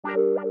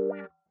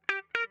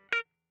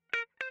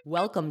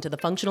Welcome to the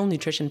Functional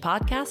Nutrition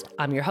Podcast.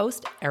 I'm your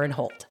host, Erin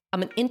Holt.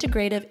 I'm an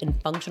integrative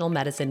and functional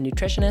medicine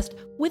nutritionist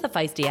with a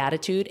feisty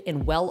attitude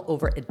and well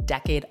over a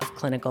decade of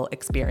clinical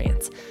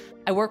experience.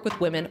 I work with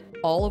women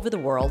all over the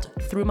world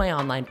through my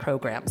online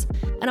programs,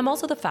 and I'm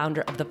also the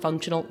founder of the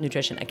Functional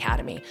Nutrition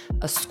Academy,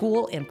 a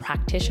school and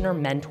practitioner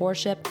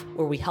mentorship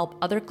where we help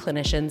other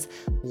clinicians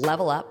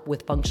level up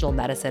with functional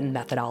medicine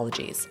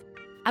methodologies.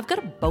 I've got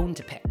a bone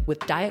to pick with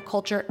diet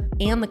culture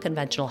and the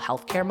conventional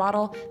healthcare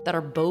model that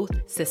are both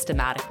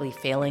systematically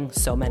failing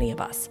so many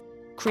of us.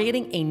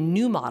 Creating a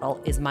new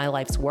model is my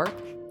life's work,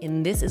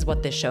 and this is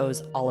what this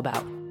show's all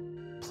about.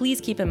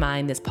 Please keep in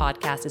mind this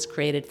podcast is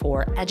created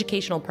for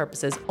educational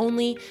purposes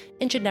only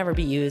and should never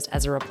be used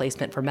as a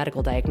replacement for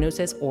medical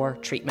diagnosis or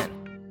treatment.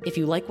 If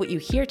you like what you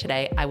hear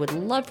today, I would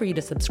love for you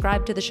to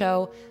subscribe to the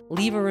show,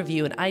 leave a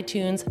review in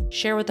iTunes,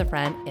 share with a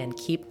friend, and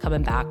keep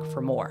coming back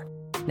for more.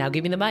 Now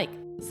give me the mic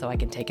so I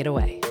can take it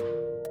away.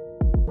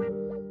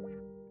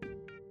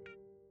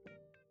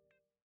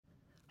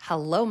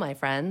 Hello, my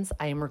friends.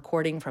 I am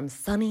recording from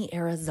sunny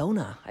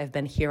Arizona. I've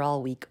been here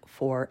all week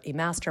for a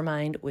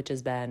mastermind, which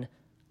has been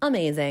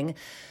amazing.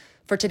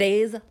 For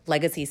today's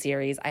Legacy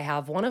series, I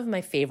have one of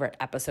my favorite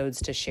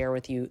episodes to share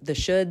with you. The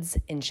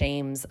shoulds and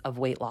shames of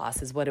weight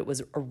loss is what it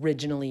was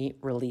originally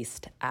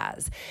released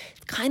as.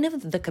 It's kind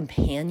of the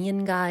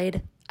companion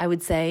guide, I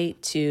would say,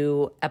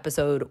 to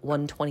episode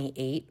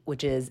 128,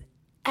 which is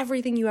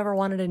everything you ever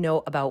wanted to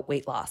know about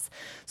weight loss.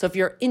 So if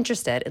you're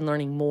interested in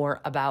learning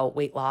more about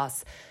weight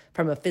loss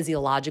from a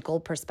physiological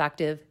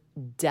perspective,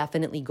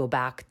 definitely go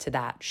back to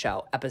that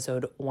show,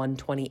 episode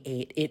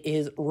 128. It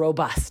is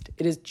robust.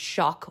 It is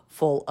chock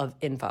full of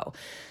info.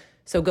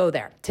 So go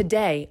there.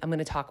 Today, I'm going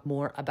to talk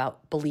more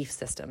about belief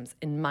systems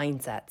and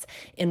mindsets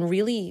and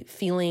really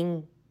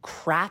feeling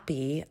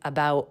crappy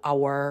about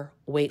our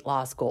weight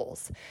loss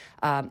goals.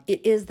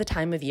 It is the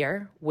time of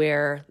year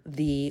where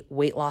the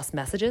weight loss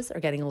messages are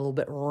getting a little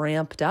bit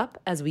ramped up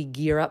as we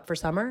gear up for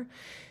summer.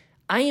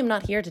 I am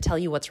not here to tell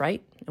you what's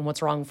right and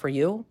what's wrong for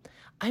you.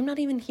 I'm not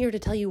even here to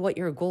tell you what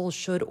your goals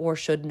should or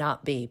should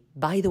not be.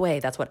 By the way,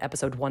 that's what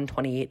episode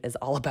 128 is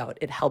all about.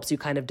 It helps you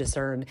kind of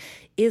discern,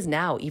 is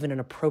now even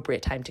an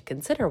appropriate time to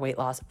consider weight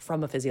loss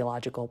from a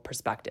physiological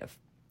perspective?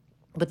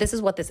 But this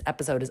is what this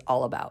episode is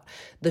all about.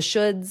 The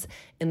shoulds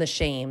and the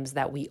shames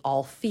that we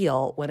all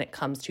feel when it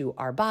comes to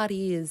our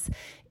bodies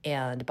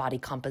and body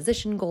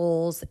composition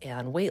goals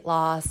and weight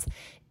loss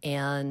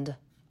and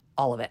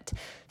all of it.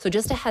 So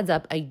just a heads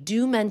up, I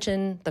do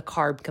mention the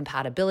Carb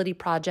Compatibility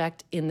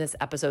Project in this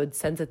episode.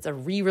 Since it's a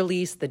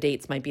re-release, the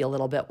dates might be a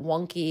little bit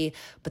wonky,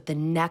 but the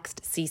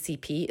next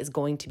CCP is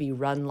going to be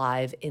run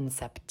live in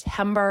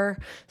September.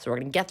 So we're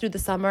going to get through the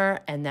summer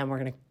and then we're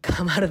going to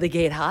come out of the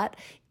gate hot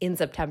in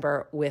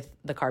September with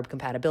the Carb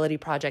Compatibility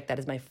Project. That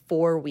is my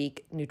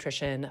 4-week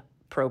nutrition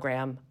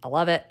program. I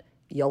love it.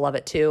 You'll love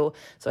it too.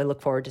 So I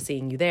look forward to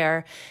seeing you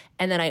there.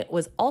 And then I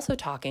was also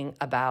talking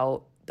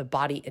about the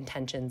Body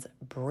Intentions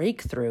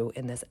Breakthrough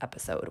in this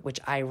episode, which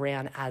I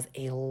ran as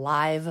a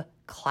live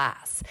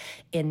class.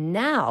 And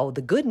now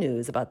the good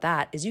news about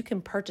that is you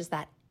can purchase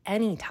that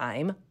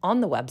anytime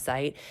on the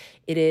website.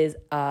 It is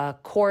a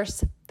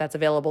course that's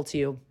available to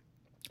you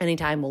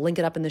anytime. We'll link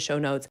it up in the show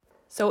notes.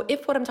 So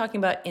if what I'm talking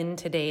about in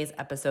today's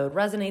episode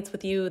resonates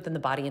with you, then the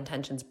Body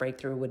Intentions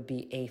Breakthrough would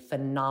be a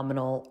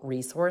phenomenal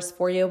resource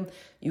for you.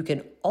 You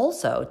can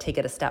also take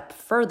it a step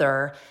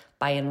further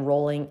by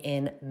enrolling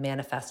in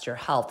Manifest Your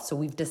Health. So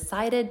we've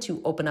decided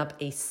to open up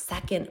a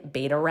second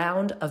beta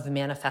round of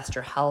Manifest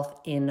Your Health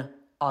in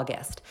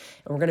August.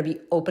 And we're going to be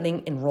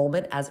opening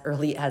enrollment as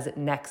early as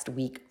next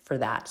week for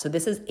that. So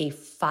this is a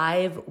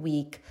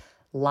 5-week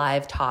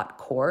live taught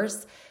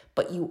course,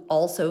 but you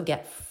also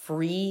get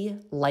free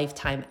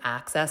lifetime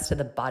access to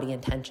the Body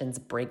Intentions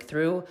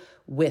Breakthrough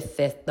with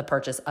the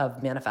purchase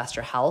of Manifest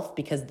Your Health,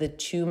 because the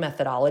two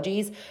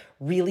methodologies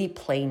really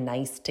play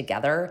nice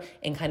together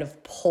and kind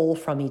of pull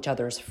from each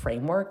other's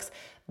frameworks.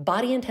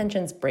 Body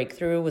Intentions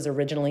Breakthrough was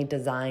originally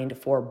designed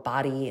for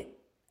body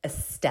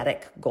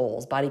aesthetic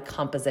goals, body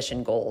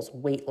composition goals,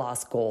 weight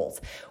loss goals,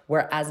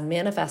 whereas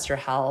Manifest Your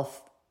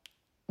Health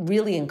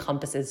really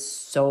encompasses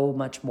so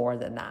much more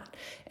than that.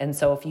 And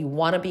so if you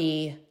want to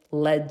be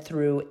led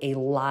through a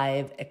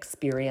live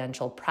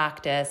experiential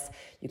practice,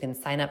 you can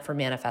sign up for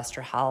Manifest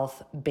Your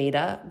Health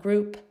beta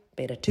group,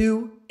 beta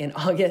 2 in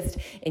August,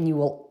 and you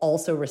will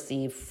also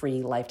receive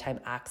free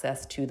lifetime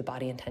access to the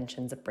Body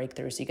Intentions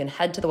Breakthrough. So you can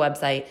head to the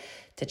website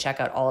to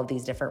check out all of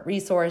these different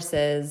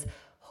resources.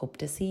 Hope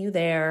to see you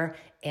there.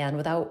 And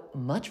without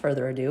much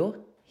further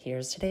ado,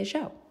 here's today's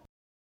show.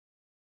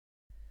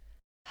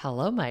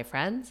 Hello, my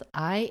friends.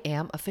 I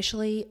am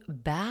officially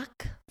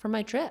back from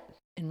my trip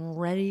and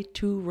ready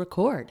to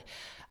record.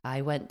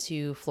 I went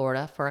to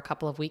Florida for a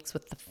couple of weeks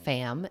with the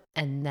fam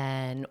and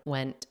then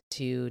went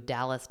to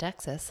Dallas,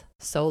 Texas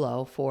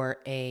solo for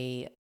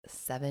a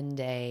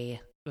 7-day,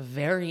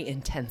 very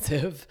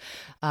intensive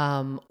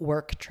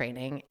work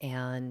training.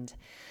 And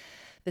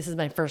this is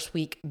my first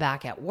week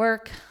back at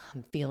work.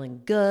 I'm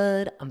feeling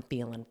good. I'm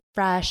feeling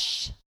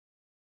fresh.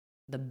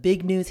 The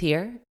big news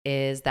here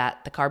is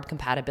that the Carb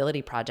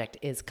Compatibility Project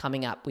is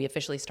coming up. We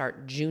officially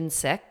start June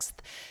 6th.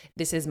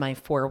 This is my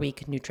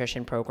 4-week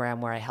nutrition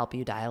program where I help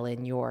you dial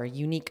in your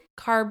unique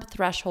carb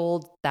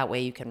threshold. That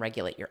way you can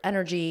regulate your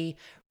energy,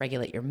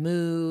 regulate your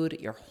mood,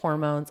 your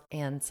hormones,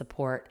 and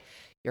support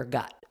your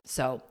gut.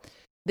 So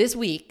this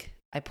week,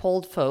 I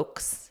polled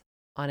folks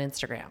on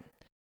Instagram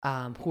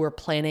who are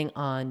planning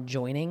on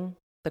joining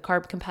the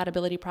Carb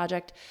Compatibility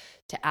Project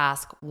to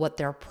ask what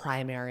their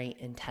primary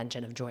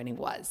intention of joining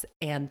was.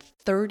 And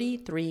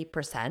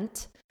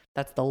 33%,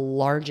 that's the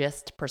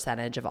largest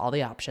percentage of all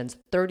the options,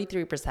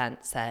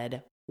 33%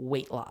 said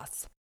weight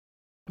loss.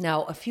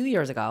 Now, a few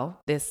years ago,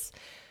 this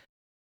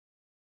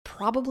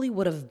probably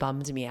would have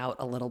bummed me out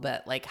a little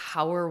bit. Like,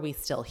 how are we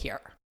still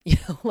here?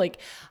 Like,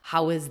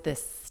 how is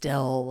this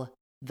still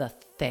the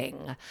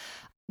thing?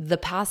 The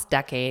past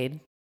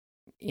decade,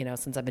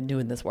 since I've been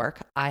doing this work,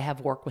 I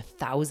have worked with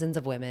thousands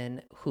of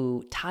women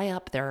who tie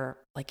up their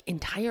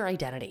entire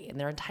identity and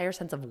their entire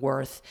sense of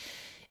worth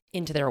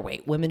into their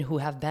weight. Women who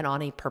have been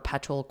on a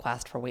perpetual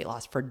quest for weight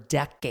loss for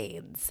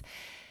decades.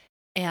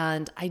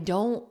 And I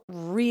don't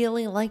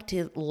really like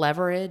to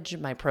leverage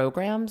my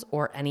programs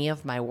or any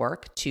of my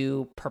work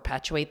to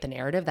perpetuate the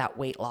narrative that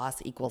weight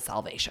loss equals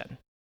salvation,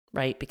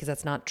 right? Because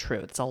that's not true.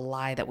 It's a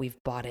lie that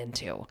we've bought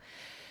into.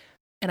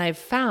 And I've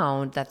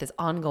found that this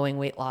ongoing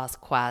weight loss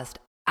quest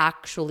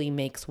actually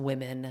makes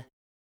women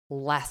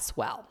less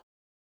well.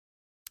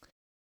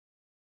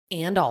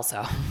 And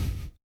also,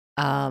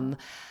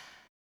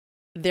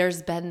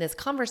 there's been this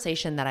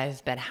conversation that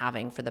I've been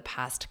having for the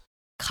past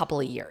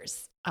couple of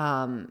years.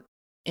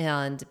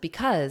 And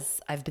because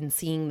I've been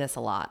seeing this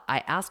a lot, I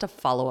asked a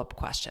follow-up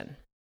question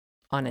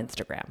on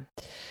Instagram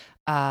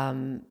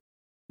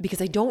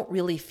because I don't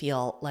really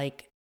feel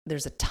like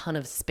there's a ton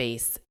of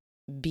space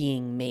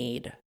being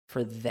made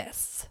for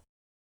this.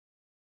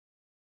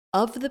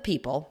 Of the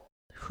people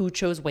who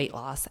chose weight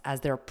loss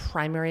as their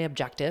primary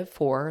objective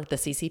for the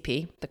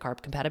CCP, the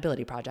Carb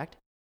Compatibility Project,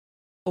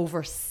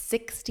 over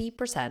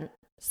 60%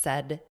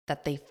 said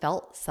that they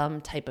felt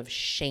some type of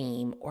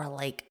shame or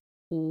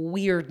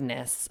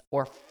weirdness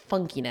or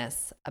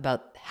funkiness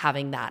about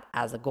having that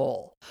as a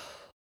goal.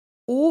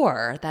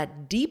 Or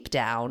that deep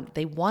down,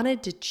 they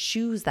wanted to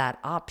choose that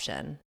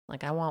option.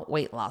 Like, I want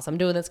weight loss. I'm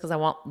doing this because I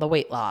want the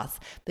weight loss.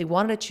 They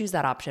wanted to choose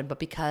that option, but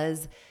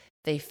because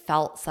they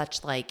felt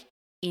such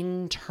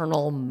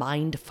internal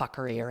mind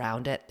fuckery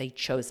around it, they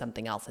chose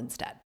something else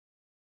instead.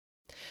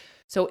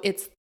 So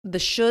it's the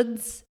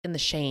shoulds and the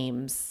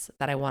shames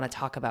that I want to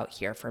talk about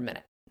here for a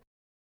minute.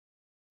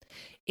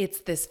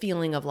 It's this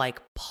feeling of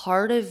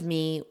part of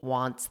me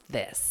wants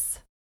this,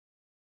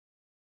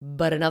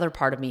 but another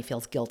part of me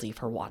feels guilty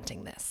for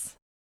wanting this,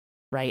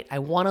 right? I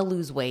want to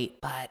lose weight,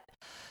 but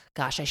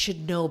gosh, I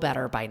should know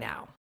better by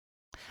now.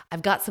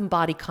 I've got some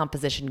body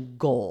composition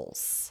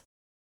goals,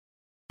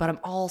 but I'm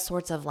all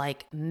sorts of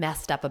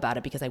messed up about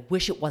it because I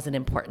wish it wasn't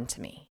important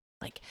to me.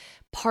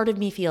 Part of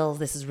me feels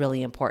this is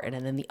really important.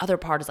 And then the other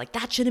part is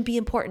that shouldn't be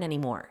important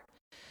anymore.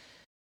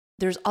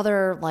 There's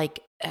other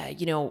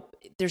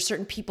there's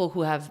certain people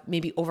who have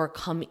maybe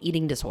overcome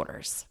eating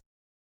disorders.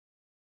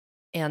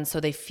 And so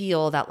they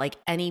feel that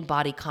any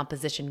body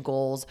composition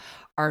goals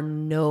are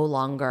no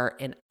longer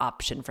an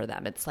option for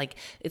them. It's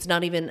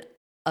not even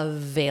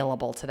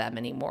available to them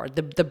anymore.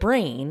 The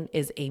brain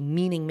is a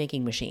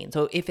meaning-making machine.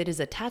 So if it is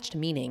attached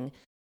meaning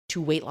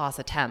to weight loss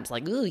attempts, ooh,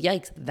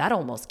 yikes, that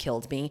almost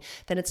killed me,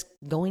 then it's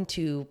going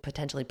to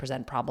potentially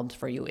present problems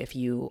for you if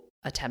you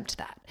attempt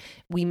that.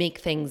 We make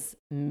things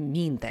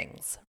mean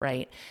things,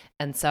 right?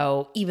 And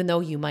so even though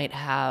you might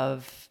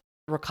have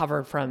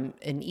recovered from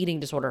an eating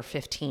disorder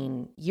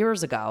 15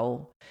 years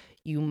ago,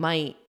 you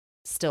might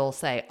still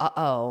say,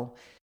 I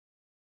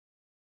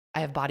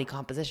have body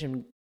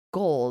composition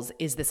goals.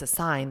 Is this a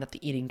sign that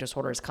the eating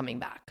disorder is coming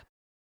back?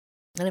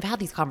 And I've had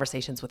these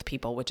conversations with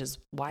people, which is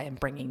why I'm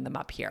bringing them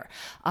up here.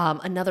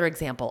 Another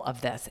example of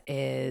this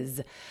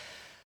is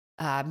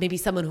maybe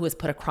someone who has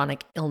put a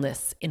chronic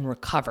illness in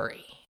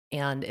recovery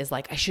and is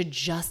I should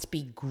just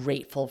be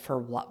grateful for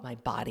what my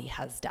body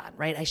has done,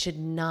 right? I should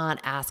not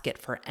ask it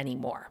for any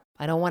more.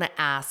 I don't want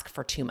to ask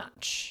for too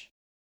much.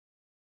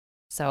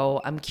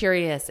 So I'm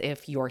curious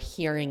if you're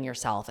hearing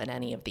yourself in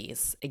any of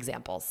these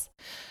examples.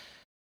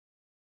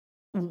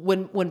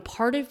 When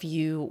part of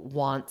you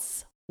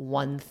wants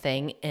one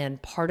thing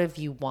and part of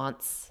you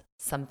wants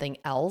something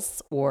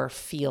else or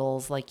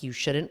feels like you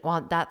shouldn't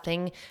want that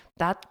thing,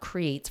 that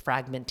creates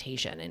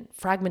fragmentation. And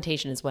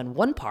fragmentation is when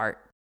one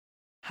part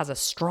has a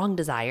strong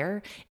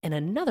desire and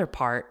another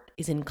part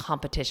is in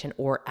competition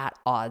or at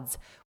odds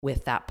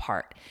with that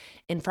part.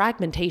 And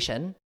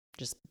fragmentation,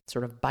 just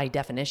sort of by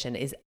definition,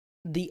 is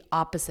the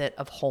opposite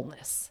of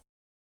wholeness.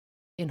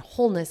 And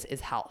wholeness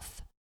is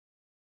health.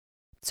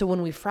 So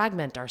when we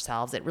fragment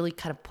ourselves, it really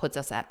kind of puts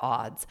us at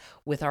odds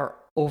with our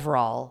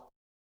overall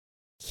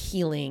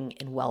healing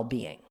and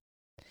well-being.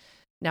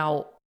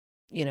 Now,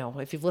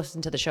 if you've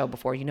listened to the show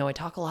before, I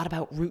talk a lot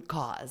about root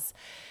cause.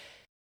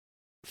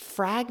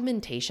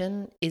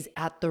 Fragmentation is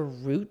at the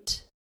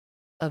root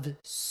of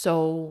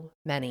so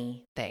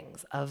many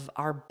things, of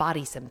our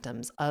body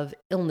symptoms, of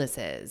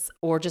illnesses,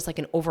 or just like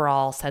an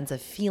overall sense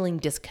of feeling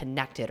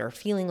disconnected or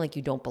feeling like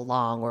you don't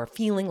belong or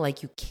feeling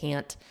like you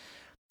can't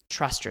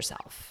trust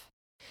yourself.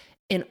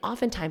 And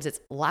oftentimes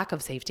it's lack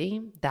of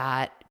safety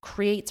that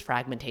creates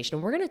fragmentation.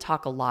 And we're going to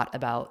talk a lot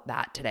about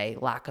that today,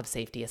 lack of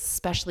safety,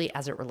 especially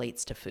as it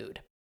relates to food.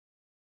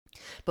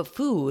 But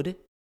food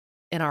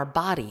in our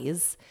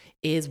bodies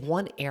is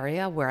one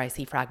area where I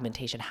see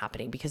fragmentation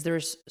happening because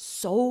there's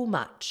so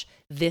much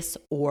this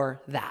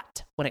or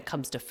that when it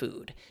comes to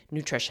food,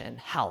 nutrition,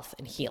 health,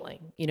 and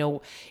healing.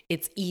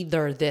 It's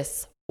either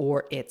this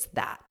or it's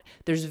that.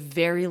 There's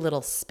very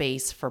little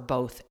space for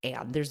both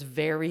and. There's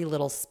very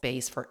little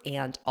space for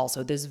and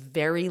also. There's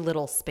very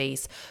little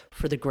space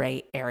for the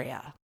gray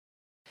area.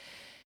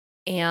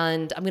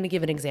 And I'm going to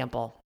give an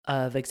example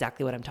of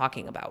exactly what I'm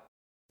talking about.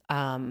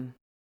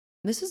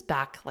 This is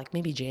back like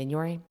maybe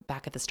January,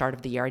 back at the start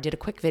of the year. I did a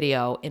quick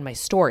video in my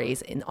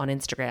stories on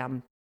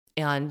Instagram,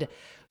 and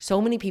so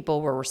many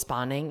people were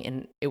responding,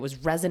 and it was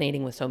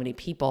resonating with so many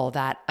people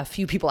that a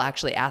few people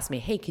actually asked me,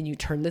 hey, can you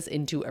turn this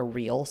into a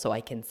reel so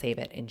I can save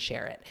it and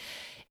share it?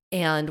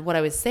 And what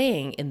I was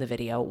saying in the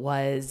video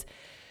was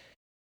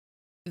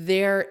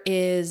there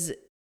is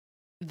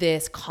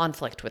this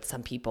conflict with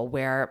some people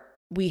where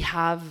we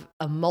have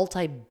a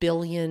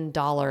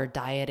multi-billion-dollar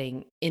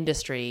dieting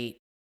industry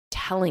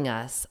telling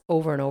us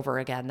over and over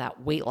again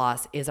that weight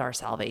loss is our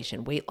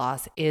salvation. Weight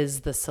loss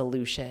is the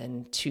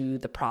solution to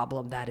the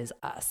problem that is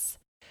us.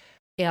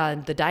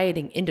 And the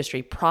dieting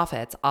industry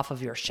profits off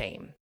of your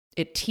shame.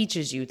 It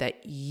teaches you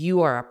that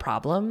you are a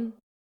problem,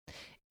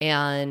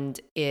 and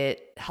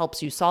it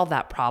helps you solve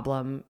that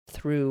problem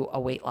through a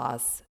weight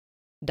loss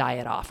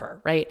diet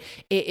offer, right?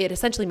 It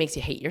essentially makes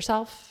you hate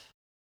yourself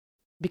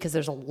because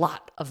there's a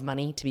lot of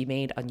money to be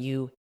made on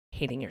you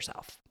hating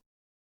yourself.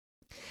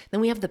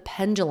 Then we have the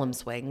pendulum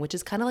swing, which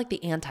is kind of like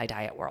the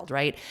anti-diet world,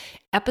 right?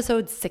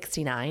 Episode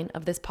 69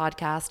 of this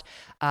podcast,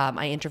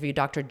 I interviewed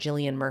Dr.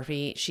 Jillian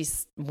Murphy.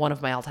 She's one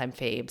of my all-time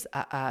faves.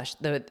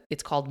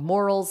 It's called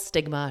Morals,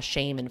 Stigma,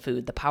 Shame, and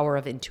Food, The Power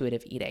of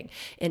Intuitive Eating.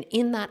 And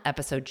in that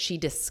episode, she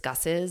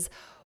discusses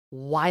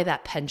why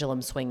that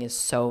pendulum swing is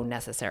so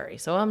necessary.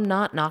 So I'm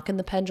not knocking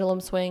the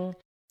pendulum swing.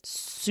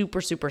 Super,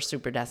 super,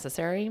 super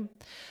necessary.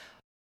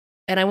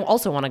 And I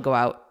also want to go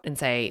out and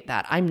say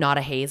that I'm not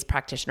a HAES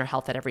practitioner,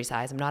 health at every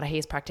size. I'm not a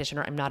HAES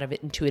practitioner. I'm not an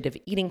intuitive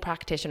eating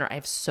practitioner. I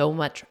have so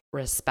much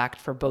respect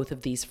for both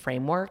of these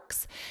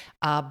frameworks.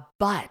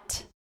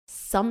 But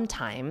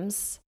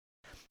sometimes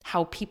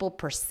how people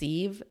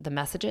perceive the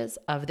messages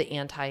of the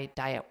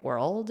anti-diet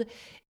world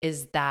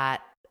is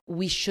that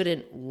we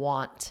shouldn't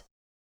want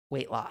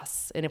weight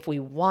loss. And if we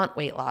want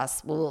weight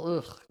loss,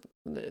 well,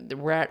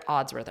 we're at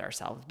odds with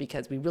ourselves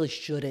because we really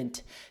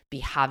shouldn't be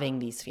having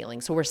these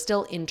feelings. So we're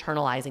still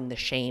internalizing the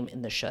shame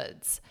and the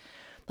shoulds.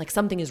 Like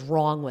something is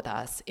wrong with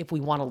us if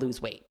we want to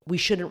lose weight. We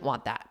shouldn't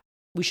want that.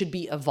 We should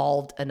be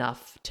evolved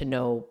enough to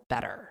know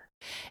better.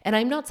 And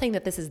I'm not saying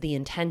that this is the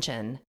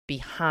intention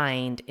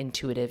behind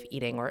intuitive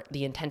eating or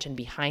the intention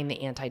behind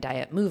the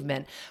anti-diet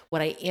movement.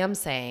 What I am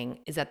saying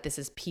is that this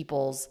is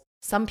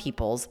some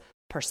people's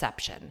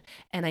perception.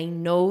 And I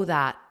know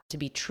that to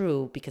be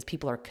true because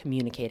people are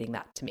communicating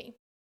that to me.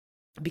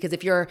 Because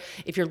if you're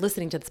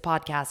listening to this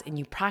podcast and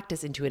you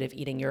practice intuitive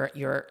eating,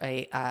 you're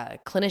a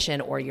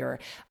clinician or you're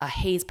a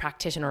HAES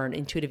practitioner or an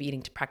intuitive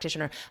eating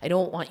practitioner, I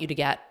don't want you to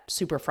get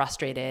super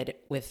frustrated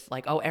with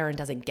like, oh, Erin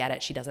doesn't get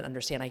it. She doesn't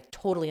understand. I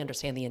totally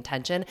understand the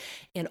intention.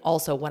 And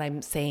also what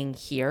I'm saying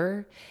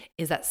here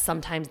is that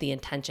sometimes the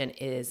intention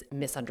is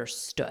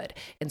misunderstood.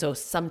 And so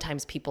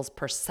sometimes people's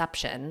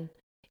perception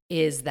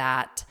is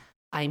that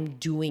I'm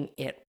doing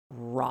it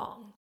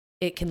wrong.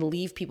 It can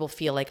leave people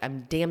feel like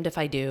I'm damned if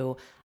I do,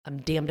 I'm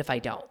damned if I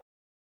don't,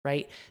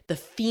 right? The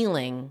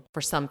feeling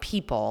for some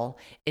people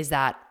is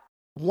that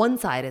one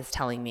side is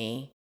telling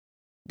me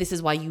this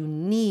is why you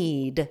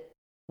need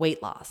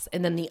weight loss.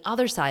 And then the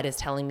other side is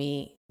telling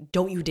me,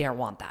 don't you dare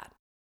want that.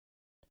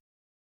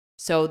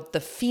 So the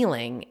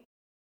feeling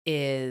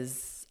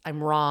is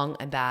I'm wrong,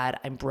 I'm bad,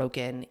 I'm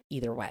broken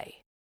either way.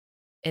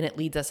 And it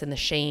leads us in the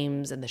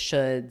shames and the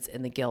shoulds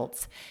and the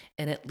guilts,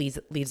 and it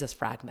leaves us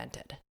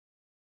fragmented.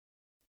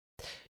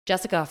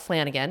 Jessica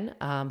Flanagan,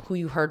 who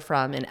you heard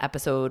from in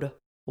episode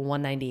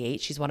 198,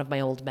 she's one of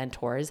my old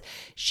mentors.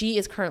 She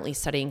is currently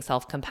studying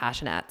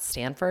self-compassion at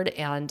Stanford,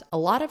 and a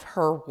lot of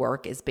her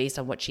work is based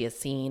on what she has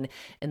seen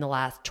in the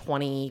last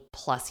 20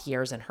 plus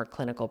years in her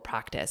clinical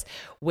practice,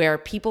 where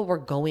people were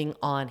going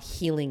on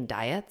healing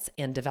diets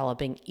and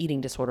developing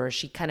eating disorders.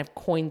 She kind of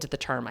coined the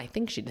term, I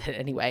think she did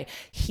anyway,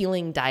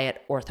 healing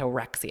diet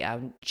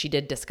orthorexia. She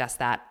did discuss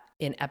that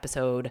in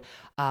episode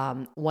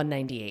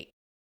 198.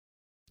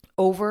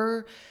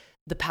 Over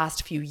the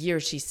past few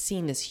years, she's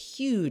seen this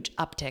huge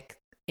uptick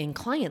in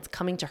clients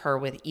coming to her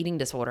with eating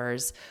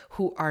disorders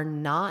who are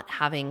not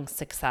having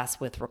success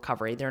with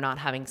recovery. They're not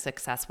having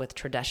success with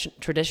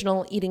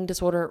traditional eating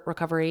disorder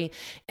recovery,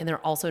 and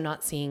they're also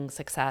not seeing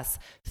success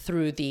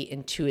through the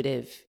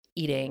intuitive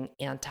eating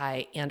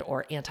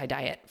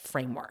anti-diet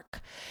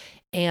framework.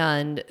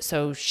 And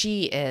so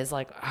she is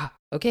like,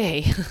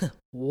 okay,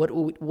 what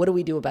do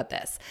we do about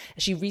this?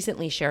 She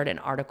recently shared an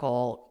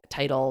article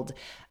titled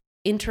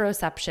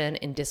Interoception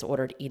in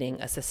Disordered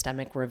Eating, a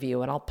Systemic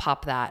Review. And I'll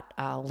pop that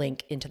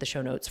link into the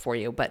show notes for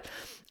you. But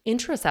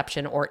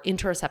interoception or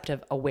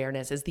interoceptive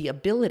awareness is the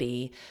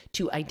ability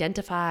to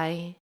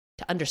identify,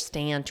 to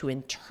understand, to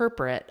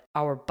interpret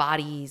our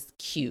body's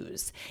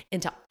cues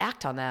and to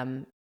act on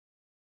them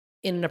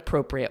in an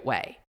appropriate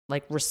way,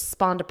 like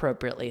respond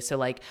appropriately. So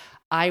like,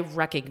 I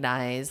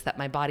recognize that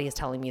my body is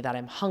telling me that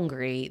I'm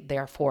hungry,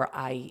 therefore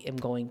I am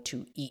going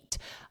to eat.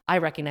 I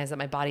recognize that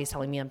my body is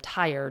telling me I'm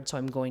tired, so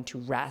I'm going to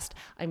rest.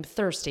 I'm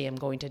thirsty, I'm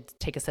going to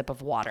take a sip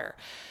of water.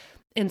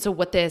 And so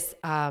what this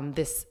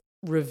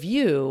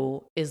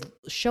review is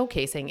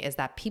showcasing is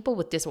that people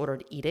with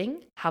disordered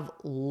eating have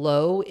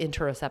low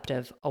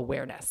interoceptive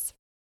awareness.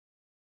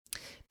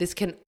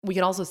 We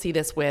can also see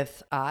this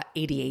with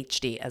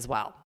ADHD as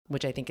well,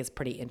 which I think is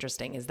pretty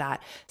interesting, is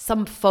that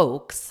some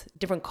folks,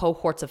 different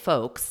cohorts of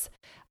folks,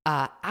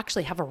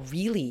 actually have a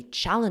really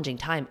challenging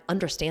time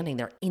understanding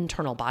their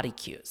internal body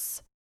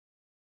cues.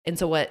 And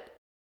so what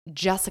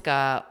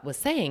Jessica was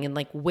saying, and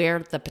like where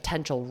the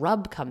potential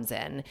rub comes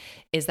in,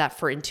 is that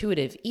for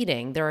intuitive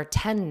eating, there are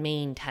 10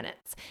 main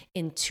tenets,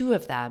 and 2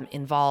 of them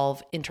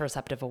involve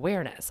interoceptive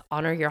awareness: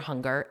 honor your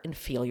hunger and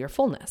feel your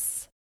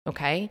fullness.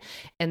 Okay.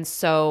 And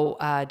so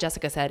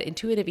Jessica said,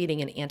 intuitive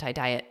eating and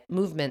anti-diet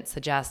movement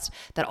suggest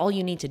that all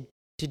you need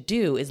to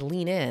do is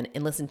lean in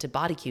and listen to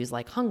body cues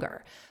like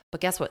hunger. But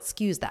guess what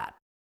skews that?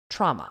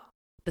 Trauma.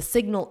 The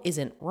signal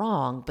isn't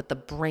wrong, but the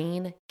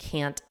brain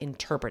can't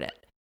interpret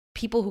it.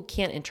 People who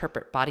can't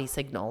interpret body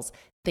signals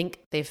think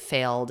they've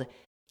failed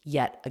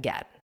yet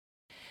again.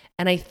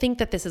 And I think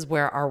that this is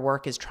where our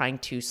work is trying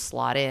to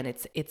slot in.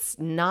 It's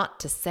not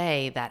to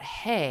say that,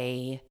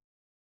 hey,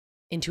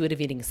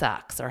 intuitive eating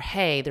sucks, or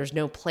hey, there's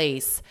no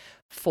place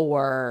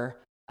for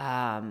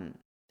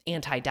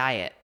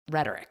anti-diet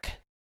rhetoric.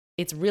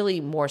 It's really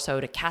more so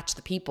to catch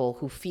the people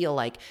who feel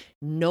like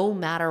no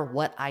matter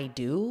what I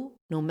do,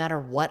 no matter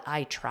what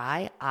I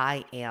try,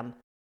 I am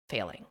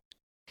failing.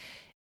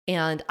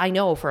 And I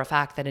know for a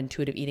fact that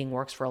intuitive eating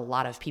works for a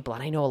lot of people.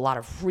 And I know a lot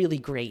of really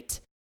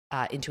great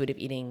intuitive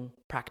eating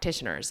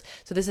practitioners.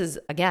 So this is,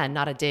 again,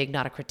 not a dig,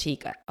 not a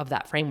critique of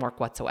that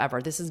framework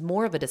whatsoever. This is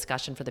more of a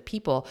discussion for the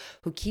people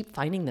who keep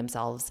finding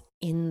themselves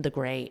in the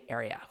gray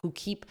area, who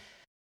keep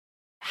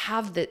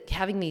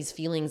having these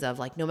feelings of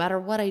like, no matter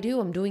what I do,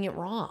 I'm doing it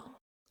wrong.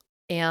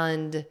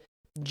 And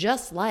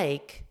just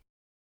like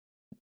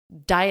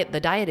the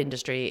diet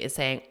industry is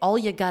saying, all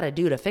you got to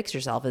do to fix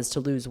yourself is to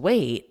lose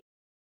weight,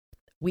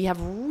 we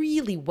have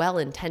really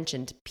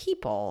well-intentioned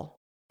people.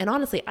 And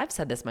honestly, I've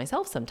said this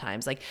myself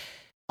sometimes, like,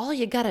 all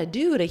you got to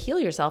do to heal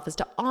yourself is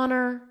to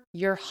honor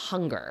your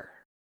hunger.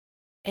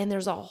 And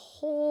there's a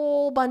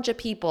whole bunch of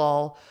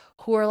people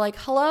who are like,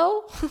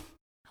 hello,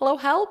 hello,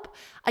 help.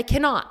 I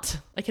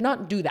cannot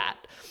do that.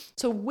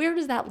 So where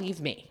does that leave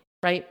me,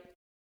 right?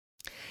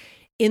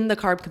 In the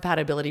Carb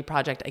Compatibility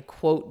Project, I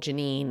quote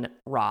Janine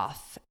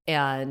Roth,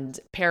 and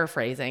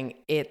paraphrasing,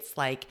 it's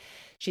like,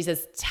 she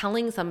says,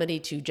 telling somebody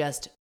to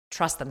just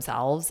trust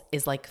themselves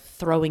is like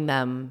throwing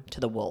them to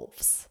the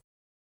wolves,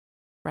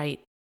 right?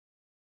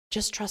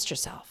 Just trust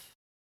yourself.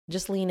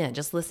 Just lean in.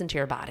 Just listen to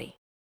your body.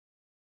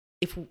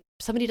 If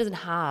somebody doesn't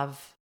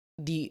have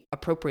the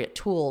appropriate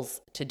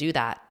tools to do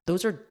that,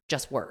 those are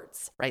just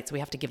words, right? So we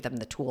have to give them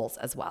the tools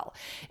as well.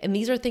 And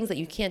these are things that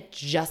you can't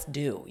just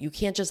do. You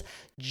can't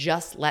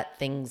just let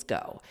things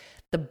go.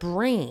 The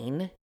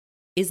brain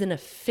is an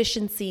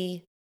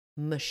efficiency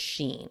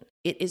machine.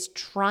 It is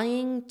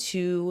trying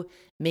to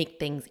make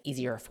things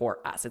easier for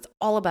us. It's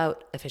all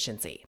about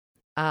efficiency,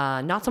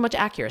 not so much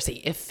accuracy,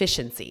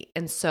 efficiency.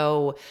 And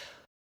so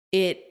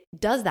it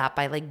does that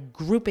by like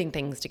grouping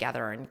things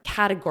together and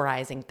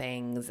categorizing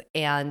things.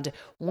 And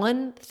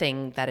one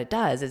thing that it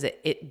does is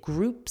it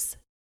groups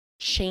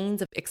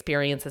chains of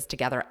experiences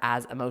together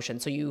as emotion.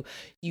 So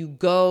you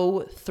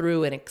go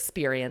through an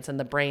experience and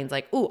the brain's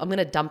like, oh, I'm going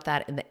to dump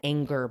that in the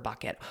anger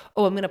bucket.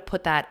 Oh, I'm going to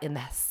put that in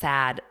the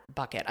sad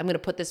bucket. I'm going to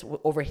put this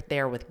over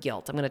there with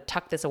guilt. I'm going to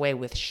tuck this away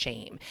with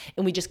shame.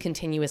 And we just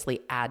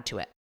continuously add to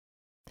it.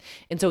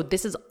 And so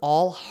this is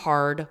all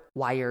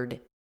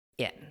hardwired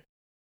in.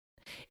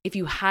 If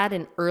you had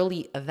an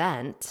early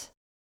event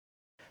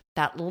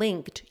that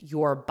linked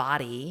your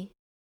body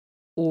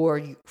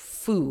or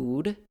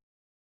food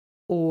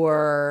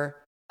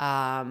or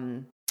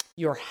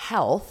your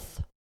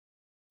health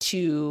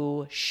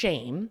to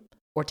shame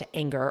or to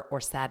anger or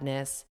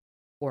sadness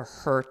or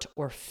hurt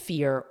or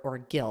fear or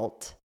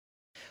guilt,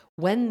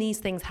 when these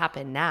things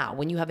happen now,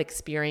 when you have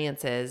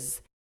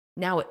experiences,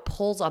 now it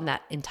pulls on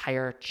that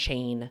entire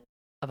chain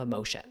of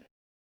emotion,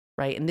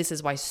 right? And this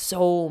is why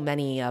so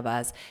many of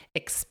us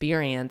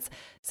experience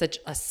such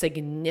a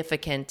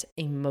significant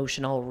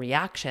emotional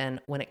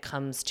reaction when it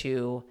comes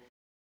to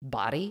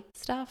body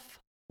stuff,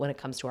 when it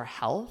comes to our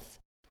health,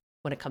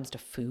 when it comes to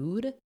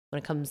food, when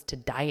it comes to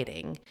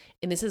dieting.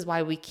 And this is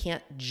why we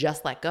can't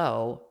just let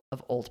go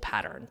of old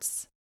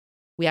patterns.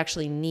 We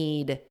actually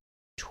need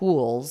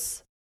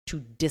tools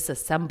to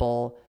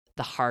disassemble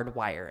the hard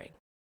wiring.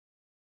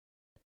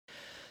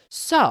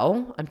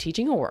 So I'm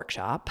teaching a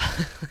workshop.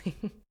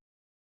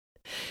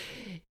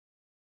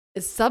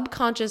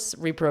 Subconscious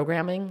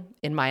reprogramming,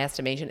 in my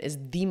estimation, is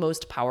the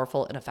most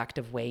powerful and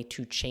effective way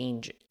to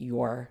change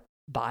your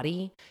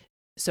body.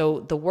 So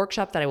the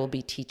workshop that I will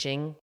be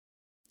teaching,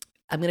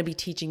 I'm going to be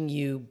teaching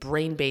you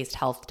brain-based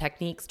health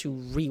techniques to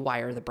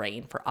rewire the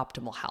brain for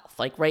optimal health.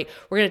 Like, right,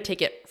 we're going to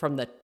take it from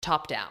the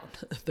top down,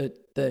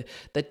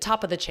 the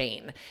top of the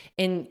chain.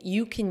 And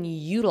you can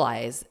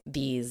utilize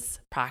these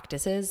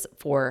practices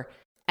for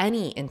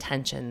any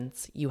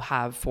intentions you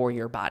have for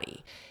your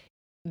body.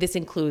 This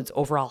includes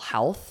overall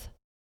health,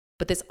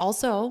 but this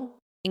also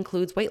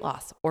includes weight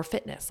loss or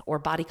fitness or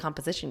body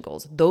composition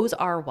goals. Those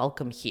are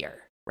welcome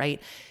here,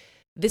 right?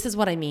 This is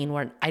what I mean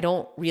when I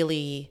don't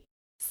really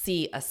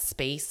see a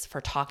space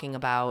for talking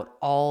about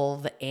all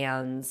the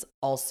ands,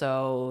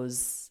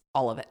 alsos,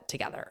 all of it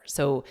together.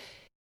 So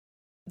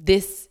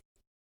those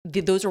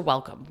are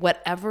welcome.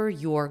 Whatever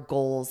your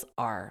goals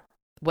are,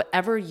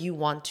 whatever you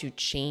want to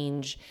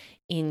change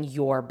in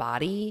your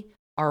body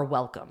are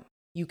welcome.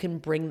 You can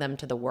bring them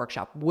to the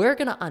workshop. We're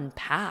going to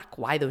unpack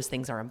why those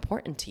things are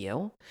important to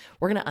you.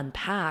 We're going to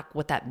unpack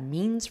what that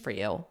means for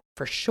you,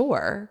 for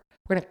sure.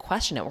 We're going to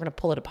question it. We're going to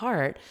pull it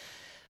apart.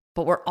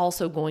 But we're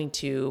also going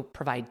to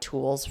provide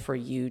tools for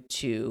you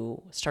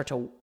to start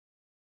to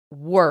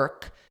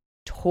work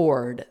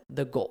toward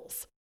the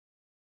goals.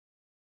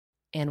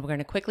 And we're going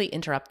to quickly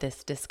interrupt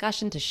this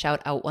discussion to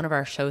shout out one of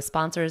our show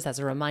sponsors. As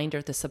a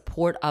reminder, the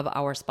support of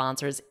our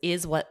sponsors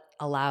is what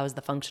allows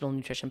the Functional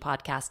Nutrition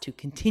Podcast to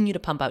continue to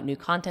pump out new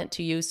content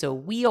to you. So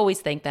we always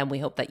thank them. We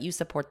hope that you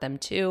support them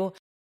too.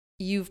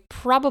 You've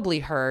probably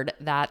heard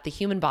that the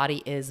human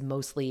body is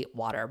mostly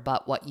water,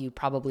 but what you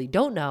probably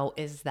don't know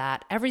is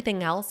that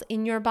everything else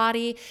in your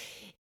body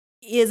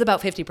is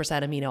about 50%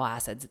 amino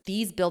acids.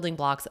 These building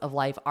blocks of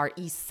life are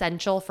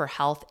essential for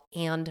health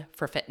and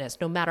for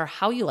fitness. No matter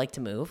how you like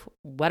to move,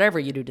 whatever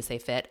you do to stay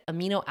fit,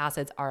 amino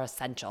acids are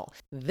essential.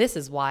 This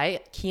is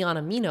why Kion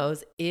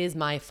Aminos is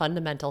my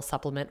fundamental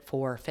supplement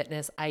for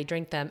fitness. I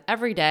drink them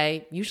every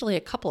day, usually a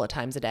couple of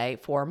times a day,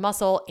 for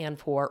muscle and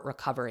for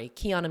recovery.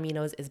 Kion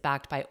Aminos is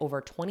backed by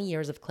over 20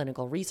 years of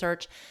clinical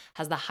research,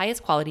 has the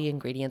highest quality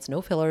ingredients, no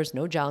fillers,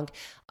 no junk,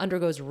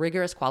 undergoes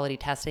rigorous quality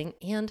testing,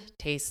 and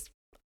tastes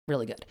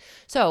really good.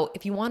 So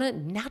if you want to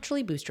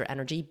naturally boost your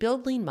energy,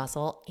 build lean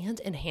muscle, and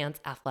enhance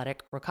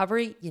athletic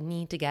recovery, you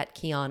need to get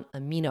Kion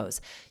Aminos.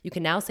 You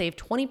can now save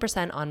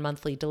 20% on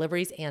monthly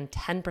deliveries and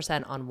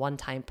 10% on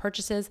one-time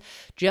purchases.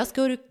 Just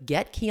go to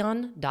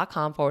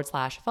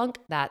getkion.com/funk.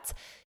 That's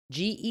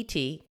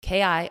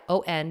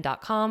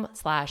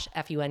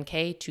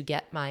GETKION.com/FUNK to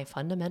get my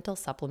fundamental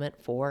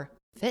supplement for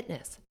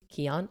fitness,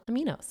 Kion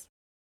Aminos.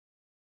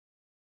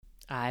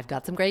 I've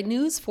got some great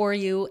news for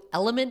you.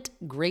 Element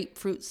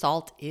Grapefruit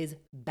Salt is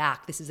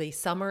back. This is a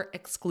summer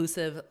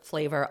exclusive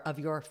flavor of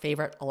your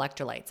favorite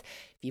electrolytes.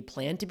 If you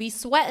plan to be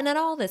sweating at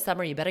all this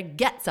summer, you better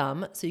get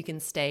some so you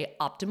can stay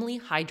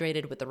optimally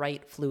hydrated with the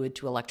right fluid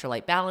to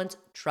electrolyte balance.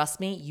 Trust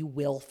me, you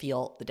will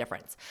feel the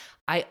difference.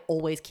 I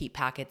always keep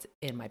packets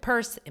in my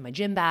purse, in my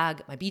gym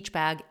bag, my beach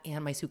bag,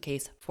 and my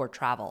suitcase for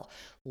travel.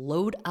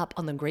 Load up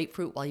on the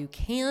grapefruit while you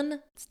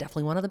can. It's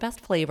definitely one of the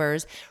best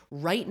flavors.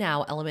 Right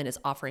now, Element is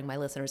offering my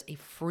listeners a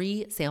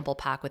free sample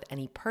pack with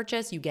any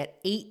purchase. You get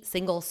 8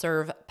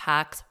 single-serve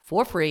packs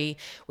for free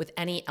with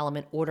any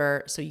Element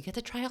order, so you get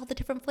to try all the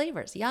different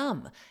flavors.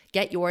 Yum!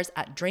 Get yours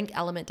at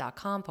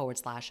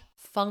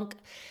drinkelement.com/funk.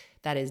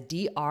 That is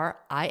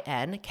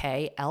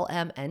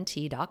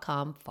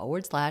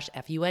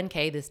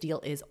DRINKLMNT.com/FUNK. This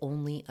deal is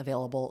only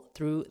available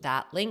through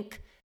that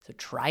link, so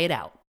try it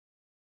out.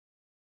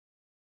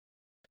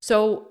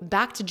 So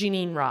back to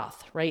Geneen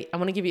Roth, right?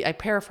 I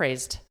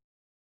paraphrased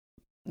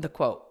the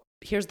quote.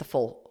 Here's the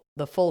full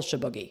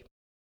shaboogie.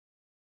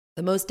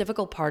 The most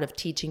difficult part of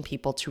teaching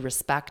people to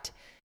respect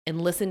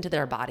and listen to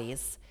their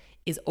bodies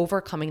is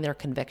overcoming their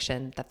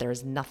conviction that there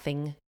is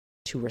nothing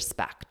to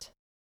respect.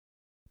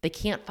 They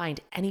can't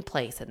find any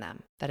place in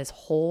them that is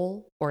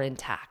whole or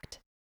intact.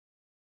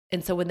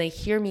 And so when they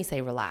hear me say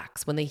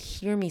relax, when they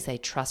hear me say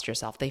trust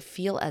yourself, they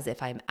feel as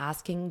if I'm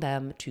asking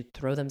them to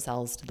throw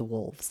themselves to the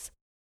wolves,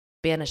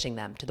 banishing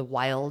them to the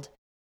wild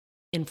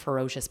and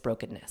ferocious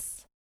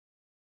brokenness.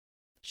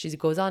 She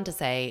goes on to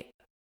say,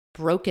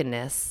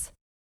 brokenness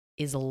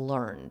is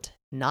learned,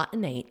 not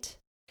innate,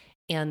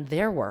 and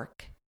their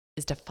work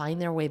is to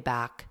find their way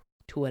back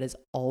to what is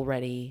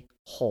already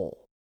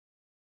whole.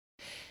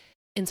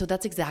 And so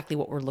that's exactly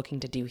what we're looking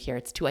to do here.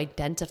 It's to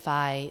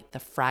identify the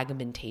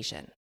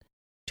fragmentation,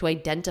 to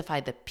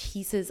identify the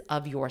pieces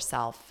of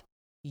yourself,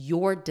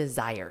 your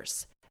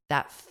desires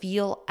that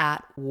feel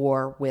at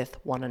war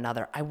with one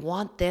another. I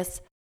want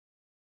this,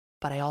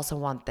 but I also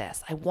want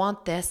this. I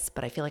want this,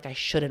 but I feel like I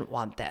shouldn't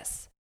want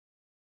this.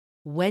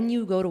 When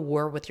you go to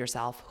war with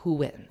yourself, who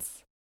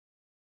wins?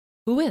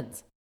 Who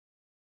wins?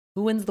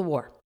 Who wins the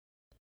war?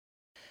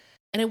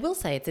 And I will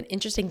say it's an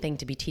interesting thing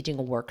to be teaching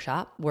a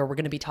workshop where we're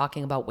going to be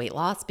talking about weight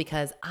loss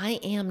because I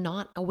am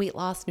not a weight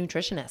loss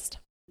nutritionist.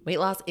 Weight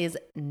loss is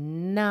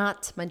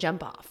not my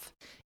jump off.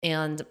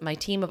 And my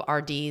team of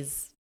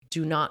RDs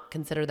do not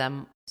consider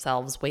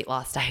themselves weight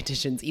loss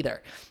dietitians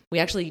either. We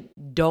actually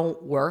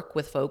don't work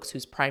with folks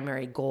whose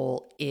primary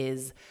goal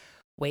is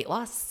weight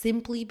loss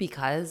simply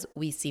because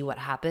we see what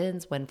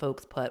happens when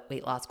folks put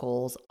weight loss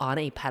goals on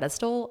a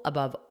pedestal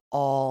above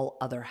all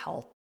other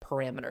health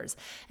parameters.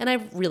 And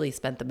I've really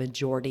spent the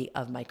majority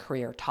of my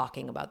career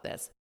talking about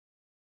this.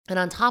 And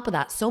on top of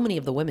that, so many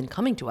of the women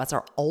coming to us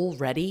are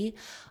already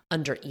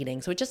under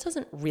eating. So it just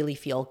doesn't really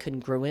feel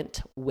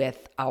congruent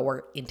with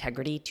our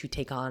integrity to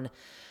take on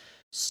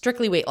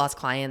strictly weight loss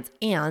clients.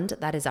 And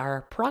that is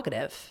our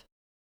prerogative.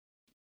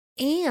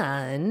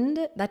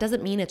 And that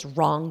doesn't mean it's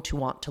wrong to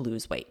want to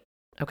lose weight.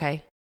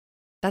 Okay?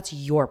 That's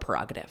your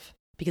prerogative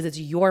because it's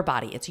your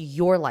body, it's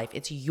your life,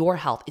 it's your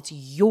health, it's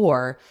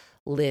your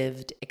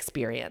lived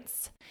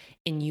experience.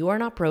 And you are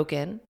not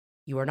broken,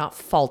 you are not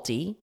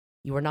faulty,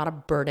 you are not a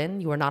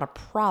burden, you are not a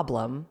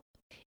problem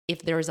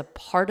if there is a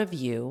part of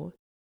you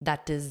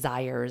that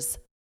desires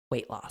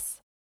weight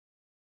loss.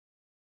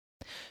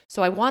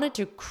 So I wanted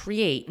to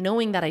create,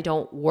 knowing that I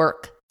don't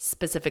work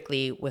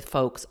specifically with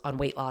folks on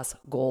weight loss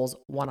goals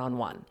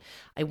one-on-one,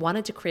 I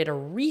wanted to create a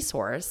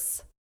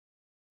resource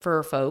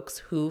for folks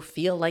who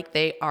feel like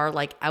they are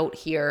like out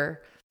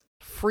here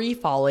free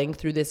falling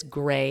through this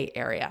gray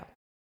area.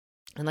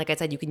 And like I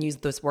said, you can use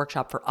this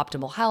workshop for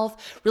optimal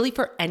health, really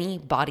for any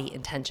body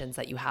intentions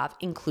that you have,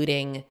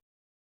 including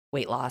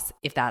weight loss,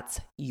 if that's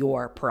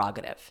your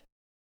prerogative.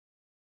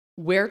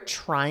 We're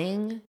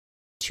trying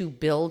to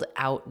build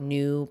out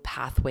new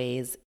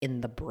pathways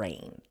in the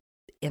brain,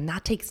 and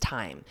that takes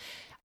time.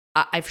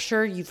 I'm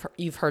sure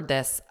you've heard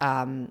this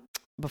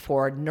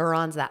before.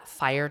 Neurons that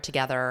fire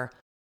together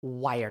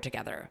wire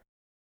together.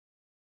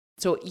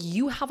 So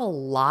you have a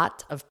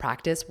lot of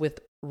practice with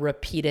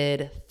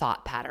repeated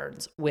thought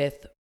patterns,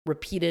 with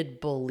repeated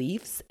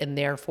beliefs, and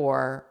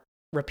therefore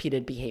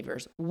repeated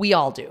behaviors. We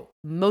all do.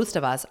 Most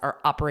of us are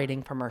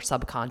operating from our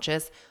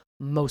subconscious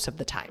most of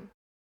the time.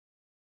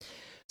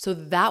 So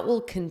that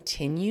will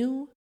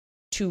continue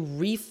to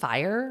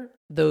refire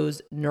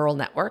those neural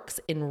networks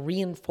and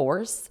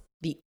reinforce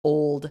the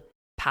old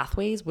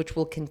pathways, which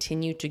will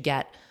continue to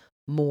get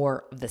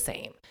more of the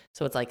same.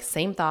 So it's like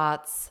same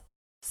thoughts,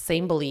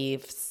 same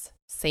beliefs,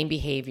 same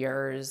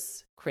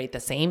behaviors, create the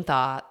same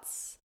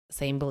thoughts,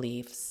 same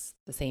beliefs,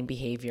 the same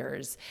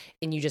behaviors,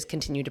 and you just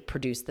continue to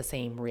produce the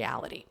same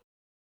reality.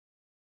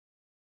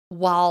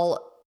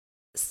 While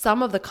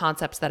some of the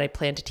concepts that I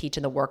plan to teach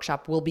in the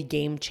workshop will be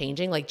game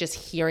changing, like just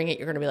hearing it,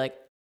 you're going to be like,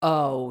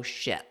 oh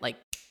shit, like,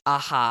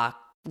 aha,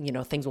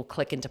 things will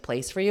click into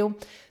place for you.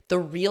 The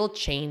real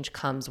change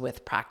comes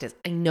with practice.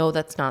 I know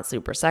that's not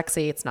super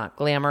sexy. It's not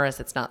glamorous.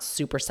 It's not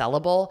super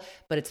sellable,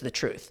 but it's the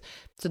truth.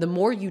 So the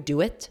more you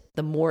do it,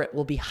 the more it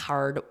will be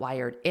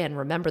hardwired in.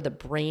 Remember, the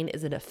brain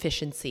is an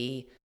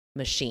efficiency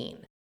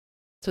machine.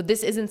 So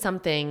this isn't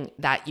something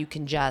that you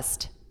can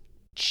just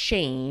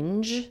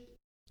change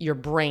your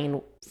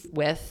brain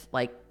with,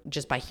 like,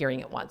 just by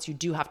hearing it once. You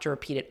do have to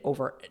repeat it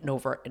over and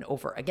over and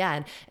over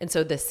again. And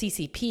so the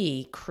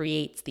CCP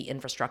creates the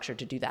infrastructure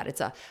to do that.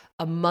 It's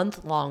a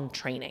month-long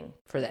training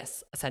for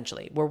this,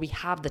 essentially, where we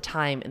have the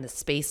time and the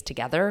space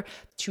together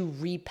to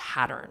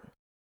repattern.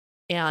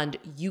 And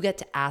you get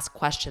to ask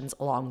questions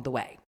along the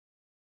way.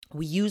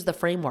 We use the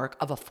framework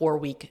of a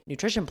 4-week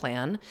nutrition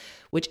plan,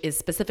 which is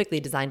specifically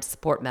designed to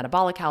support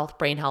metabolic health,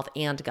 brain health,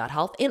 and gut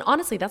health. And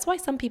honestly, that's why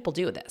some people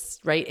do this,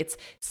 right? It's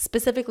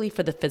specifically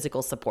for the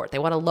physical support. They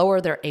want to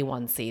lower their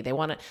A1C. They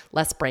want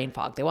less brain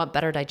fog. They want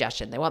better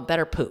digestion. They want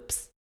better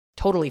poops.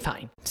 Totally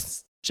fine.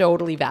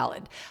 Totally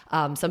valid.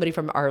 Somebody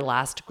from our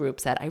last group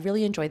said, I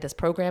really enjoyed this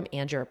program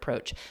and your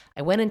approach.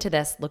 I went into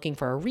this looking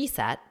for a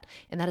reset,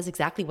 and that is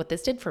exactly what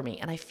this did for me.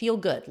 And I feel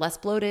good, less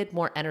bloated,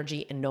 more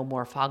energy, and no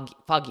more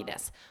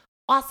fogginess.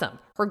 Awesome.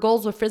 Her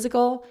goals were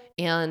physical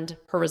and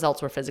her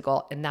results were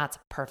physical, and that's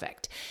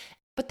perfect.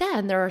 But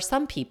then there are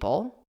some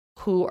people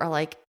who are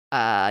like,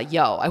 I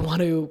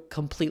want to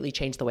completely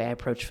change the way I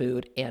approach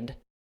food and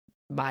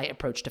my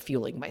approach to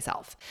fueling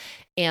myself.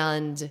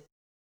 And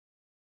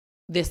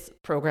this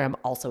program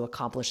also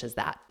accomplishes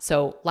that.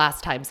 So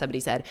last time somebody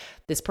said,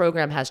 this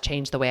program has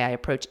changed the way I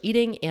approach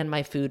eating and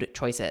my food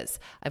choices.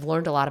 I've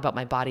learned a lot about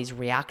my body's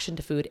reaction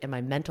to food and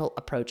my mental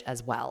approach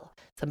as well.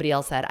 Somebody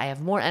else said, I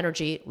have more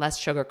energy, less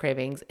sugar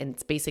cravings, and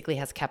it basically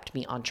has kept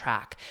me on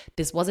track.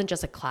 This wasn't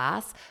just a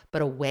class,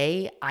 but a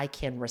way I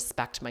can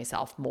respect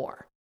myself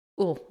more.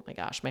 Oh my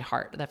gosh, my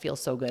heart. That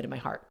feels so good in my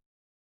heart.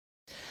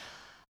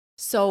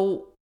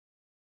 So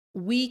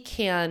we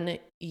can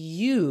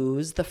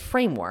use the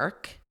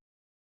framework,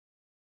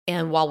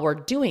 and while we're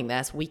doing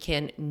this, we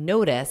can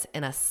notice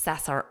and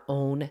assess our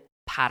own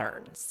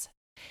patterns.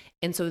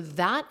 And so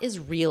that is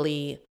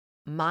really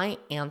my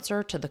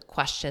answer to the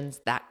questions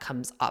that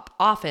comes up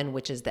often,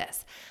 which is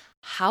this: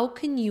 how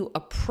can you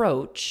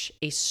approach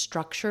a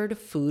structured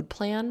food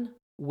plan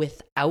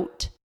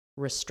without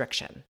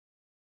restriction?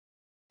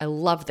 I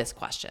love this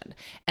question.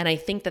 And I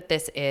think that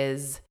this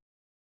is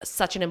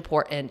such an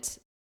important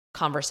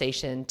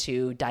conversation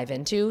to dive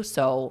into.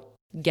 So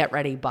get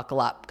ready, buckle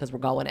up, because we're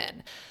going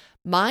in.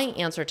 My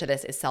answer to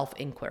this is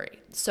self-inquiry.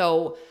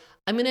 So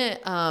I'm going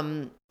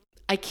to,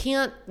 I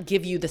can't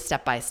give you the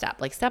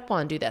step-by-step, like step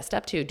 1, do this,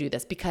 step 2, do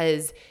this,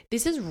 because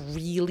this is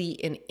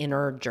really an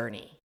inner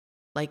journey.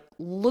 Like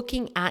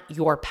looking at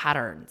your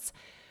patterns,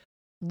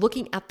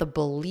 looking at the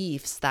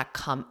beliefs that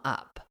come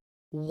up.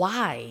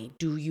 Why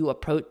do you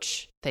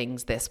approach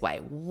things this way?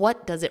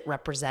 What does it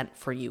represent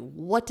for you?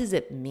 What does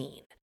it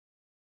mean?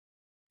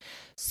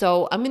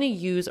 So I'm going to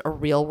use a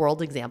real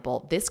world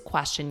example. This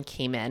question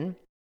came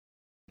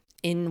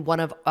in one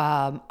of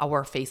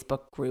our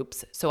Facebook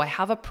groups. So I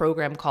have a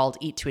program called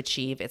Eat to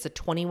Achieve. It's a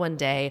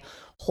 21-day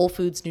whole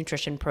foods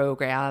nutrition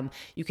program.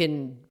 You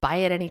can buy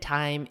it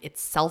anytime.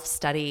 It's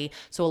self-study.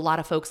 So a lot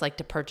of folks like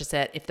to purchase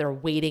it if they're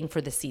waiting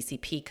for the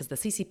CCP, because the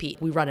CCP,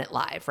 we run it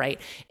live,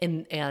 right?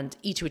 And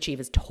Eat to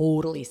Achieve is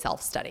totally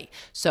self-study.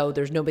 So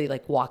there's nobody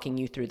like walking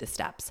you through the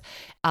steps.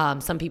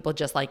 Some people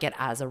just like it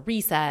as a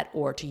reset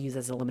or to use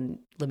as an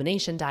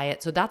elimination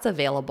diet. So that's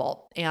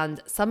available.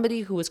 And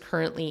somebody who is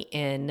currently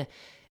in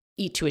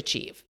Eat to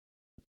Achieve,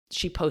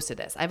 she posted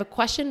this. I have a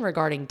question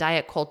regarding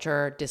diet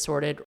culture,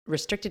 disordered,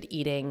 restricted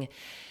eating.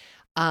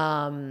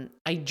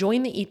 I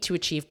joined the Eat to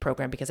Achieve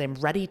program because I'm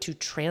ready to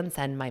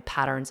transcend my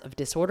patterns of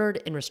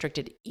disordered and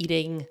restricted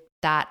eating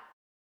that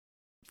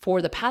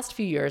for the past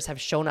few years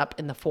have shown up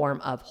in the form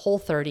of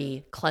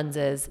Whole30,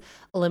 cleanses,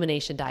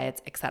 elimination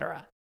diets,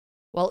 etc.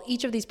 While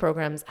each of these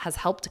programs has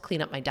helped to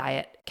clean up my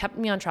diet, kept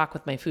me on track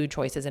with my food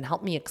choices, and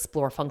helped me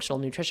explore functional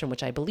nutrition,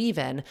 which I believe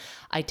in,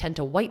 I tend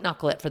to white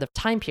knuckle it for the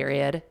time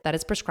period that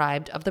is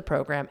prescribed of the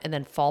program and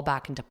then fall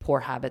back into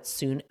poor habits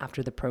soon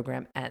after the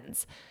program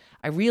ends.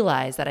 I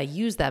realize that I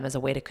use them as a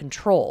way to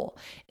control,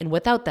 and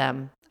without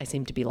them, I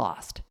seem to be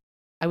lost.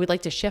 I would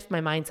like to shift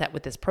my mindset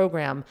with this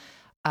program,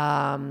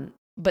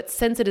 but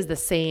since it is the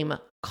same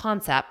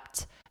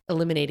concept,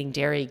 eliminating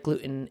dairy,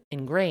 gluten,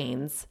 and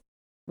grains,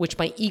 which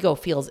my ego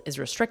feels is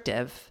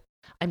restrictive,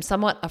 I'm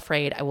somewhat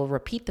afraid I will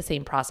repeat the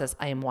same process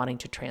I am wanting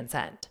to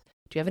transcend.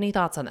 Do you have any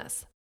thoughts on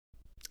this?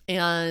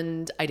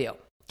 And I do.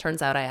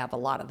 Turns out I have a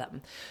lot of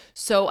them.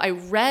 So I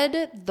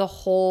read the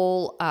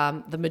whole,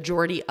 the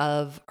majority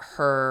of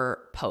her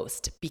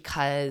post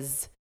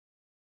because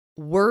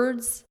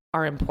words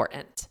are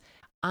important.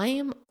 I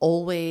am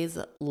always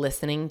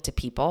listening to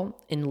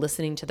people and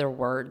listening to their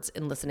words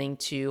and listening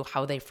to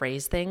how they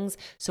phrase things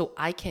so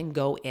I can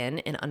go in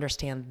and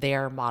understand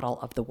their model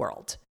of the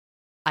world.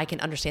 I can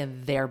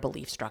understand their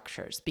belief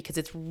structures because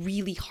it's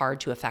really hard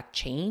to affect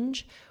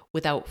change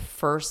without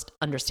first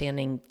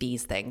understanding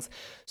these things.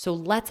 So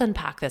let's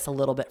unpack this a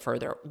little bit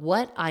further.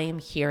 What I am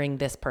hearing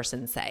this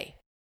person say,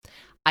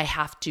 I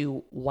have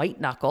to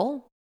white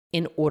knuckle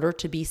in order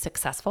to be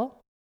successful.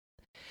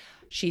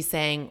 She's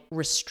saying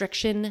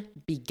restriction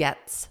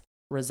begets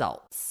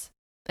results.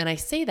 And I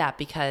say that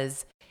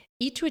because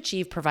Eat to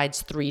Achieve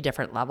provides 3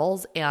 different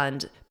levels.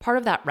 And part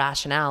of that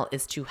rationale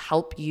is to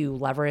help you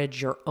leverage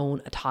your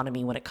own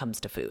autonomy when it comes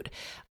to food.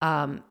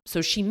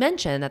 So she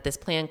mentioned that this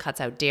plan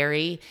cuts out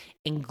dairy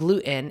and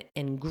gluten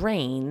and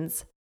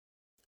grains,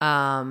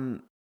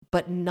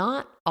 but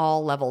not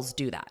all levels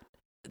do that.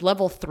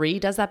 Level 3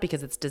 does that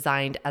because it's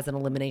designed as an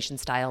elimination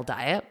style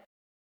diet.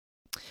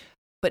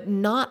 But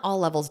not all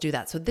levels do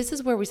that. So this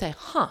is where we say,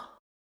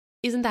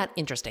 isn't that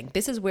interesting?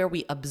 This is where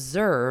we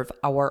observe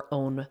our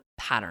own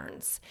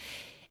patterns.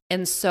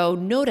 And so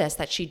notice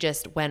that she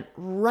just went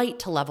right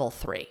to level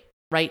 3,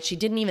 right? She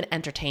didn't even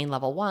entertain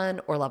level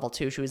 1 or level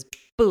 2. She was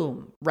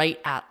boom, right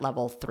at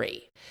level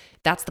 3.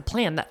 That's the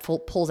plan that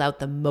pulls out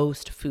the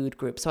most food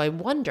groups. So I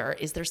wonder,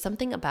 is there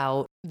something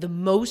about the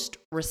most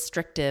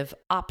restrictive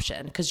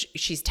option? Because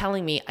she's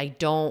telling me I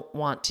don't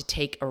want to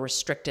take a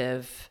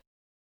restrictive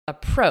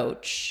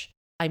approach.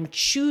 I'm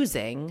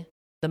choosing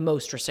the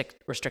most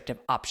restrictive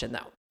option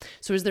though.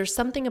 So is there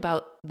something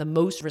about the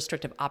most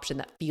restrictive option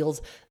that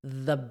feels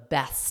the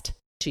best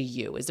to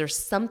you? Is there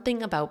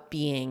something about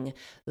being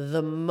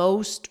the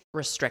most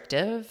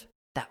restrictive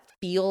that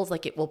feels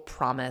like it will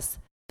promise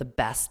the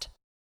best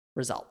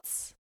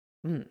results?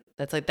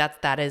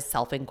 That is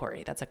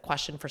self-inquiry. That's a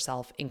question for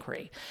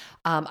self-inquiry.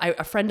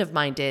 A friend of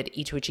mine did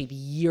Eat to Achieve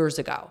years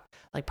ago,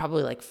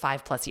 probably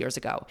 5+ years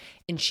ago.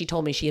 And she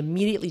told me she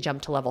immediately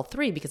jumped to level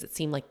 3 because it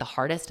seemed like the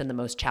hardest and the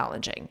most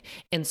challenging.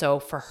 And so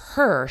for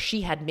her,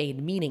 she had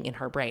made meaning in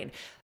her brain.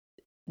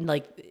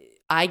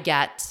 I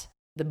get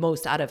the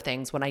most out of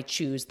things when I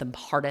choose the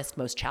hardest,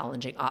 most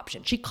challenging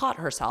option. She caught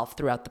herself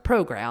throughout the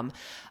program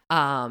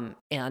and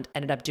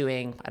ended up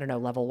doing,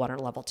 level 1 or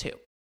level 2.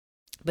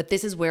 But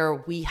this is where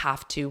we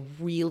have to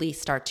really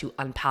start to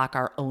unpack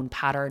our own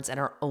patterns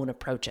and our own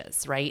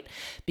approaches, right?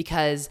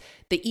 Because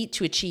the Eat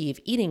to Achieve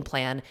eating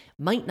plan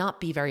might not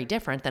be very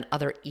different than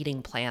other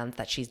eating plans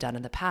that she's done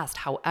in the past.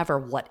 However,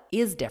 what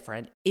is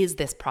different is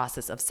this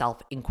process of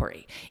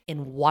self-inquiry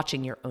in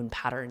watching your own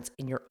patterns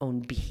and your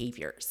own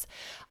behaviors.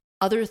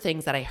 Other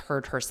things that I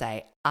heard her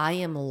say, I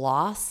am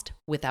lost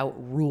without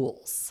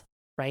rules,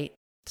 right?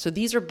 So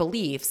these are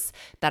beliefs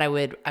that I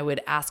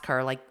would ask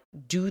her, like,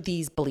 do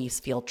these beliefs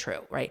feel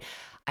true, right?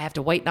 I have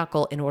to white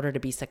knuckle in order to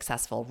be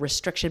successful.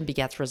 Restriction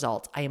begets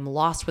results. I am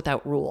lost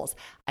without rules.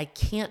 I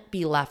can't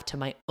be left to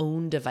my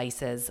own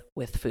devices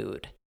with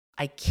food.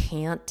 I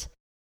can't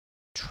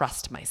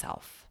trust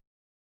myself.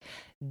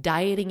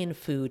 Dieting in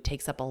food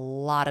takes up a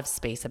lot of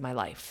space in my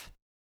life.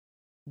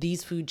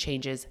 These food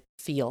changes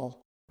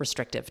feel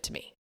restrictive to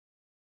me.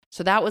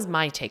 So that was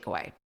my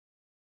takeaway.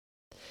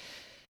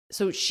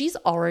 So she's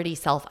already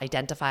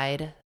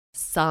self-identified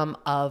some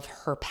of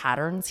her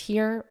patterns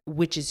here,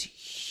 which is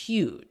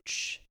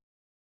huge.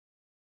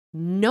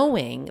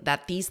 Knowing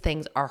that these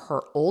things are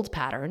her old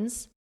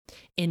patterns,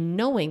 and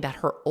knowing that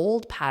her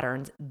old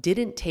patterns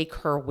didn't take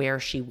her where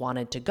she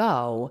wanted to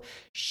go,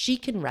 she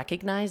can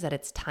recognize that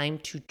it's time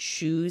to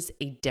choose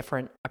a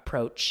different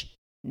approach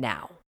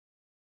now.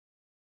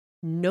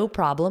 No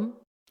problem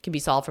can be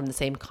solved from the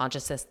same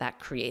consciousness that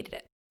created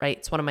it, right?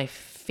 It's one of my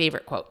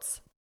favorite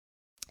quotes.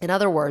 In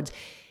other words,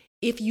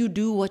 if you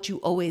do what you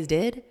always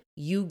did,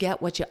 you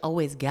get what you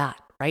always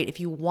got, right? If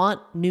you want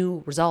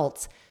new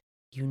results,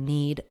 you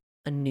need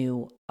a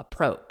new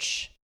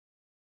approach,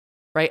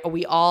 right? Are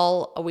we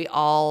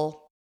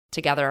all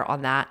together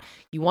on that?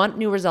 You want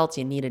new results,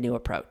 you need a new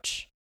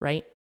approach,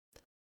 right?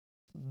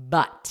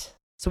 But,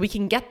 so we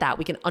can get that,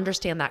 we can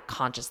understand that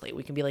consciously.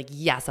 We can be like,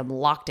 yes, I'm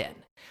locked in.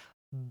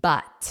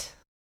 But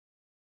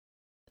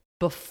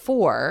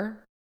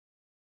before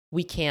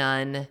we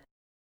can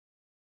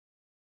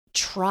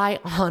try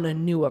on a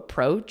new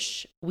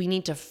approach, we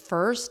need to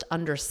first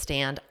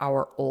understand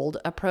our old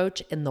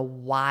approach and the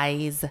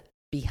whys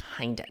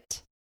behind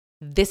it.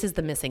 This is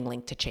the missing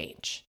link to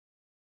change,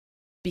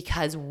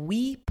 because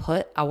we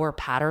put our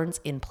patterns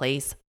in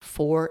place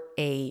for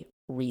a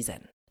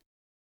reason.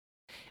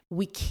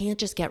 We can't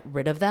just get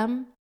rid of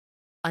them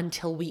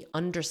until we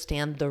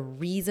understand the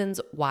reasons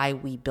why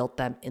we built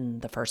them in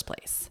the first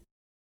place.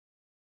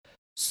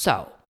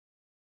 So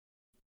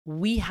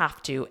we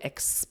have to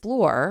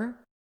explore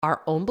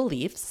our own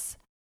beliefs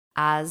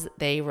as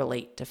they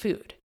relate to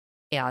food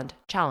and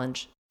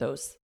challenge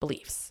those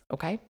beliefs,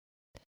 okay?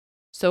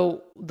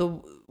 So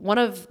one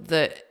of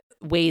the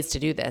ways to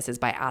do this is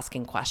by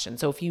asking questions.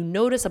 So if you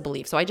notice a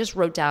belief, so I just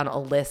wrote down a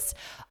list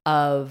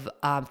of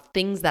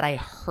things that I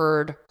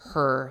heard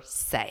her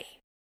say,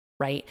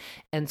 right?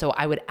 And so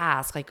I would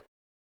ask, like,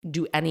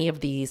 do any of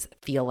these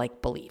feel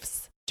like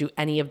beliefs? Do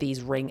any of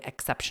these ring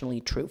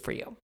exceptionally true for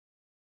you?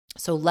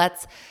 So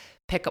let's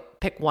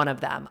pick one of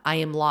them. I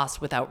am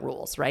lost without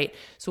rules, right?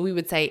 So we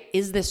would say,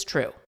 is this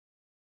true?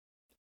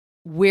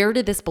 Where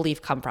did this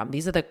belief come from?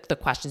 These are the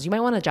questions. You might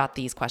want to jot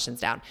these questions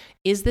down.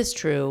 Is this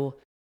true?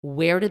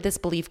 Where did this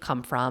belief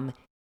come from?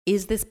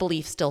 Is this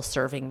belief still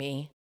serving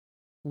me?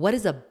 What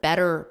is a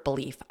better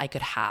belief I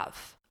could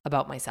have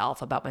about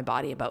myself, about my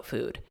body, about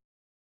food?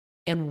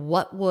 And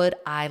what would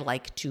I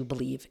like to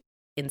believe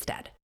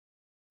instead?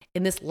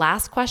 In this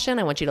last question,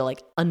 I want you to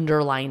like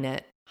underline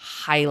it,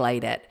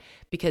 highlight it,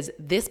 because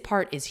this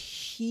part is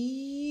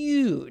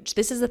huge.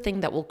 This is the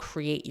thing that will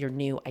create your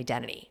new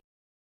identity.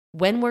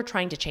 When we're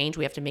trying to change,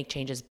 we have to make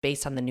changes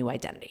based on the new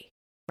identity,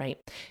 right?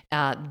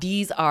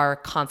 These are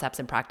concepts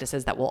and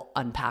practices that we'll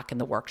unpack in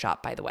the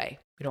workshop, by the way.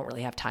 We don't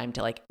really have time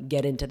to like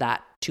get into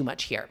that too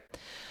much here.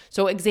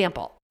 So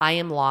example, I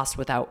am lost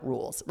without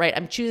rules, right?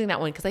 I'm choosing that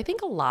one because I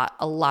think a lot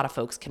of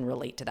folks can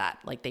relate to that.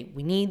 Like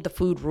we need the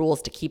food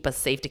rules to keep us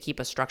safe, to keep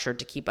us structured,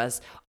 to keep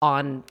us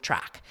on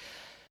track.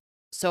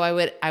 So I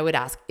would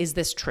ask, is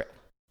this true?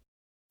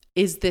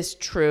 Is this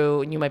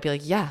true? And you might be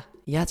like, yeah,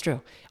 it's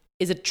true.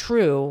 Is it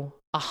true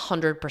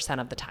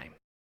 100% of the time?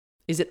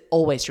 Is it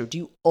always true? Do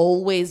you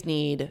always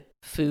need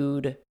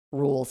food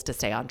rules to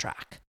stay on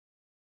track?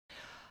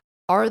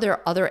 Are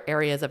there other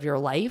areas of your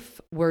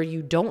life where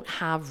you don't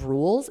have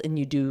rules and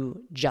you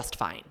do just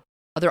fine?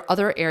 Are there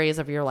other areas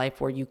of your life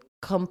where you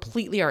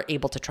completely are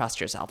able to trust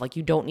yourself? Like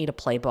you don't need a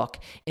playbook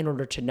in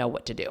order to know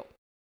what to do.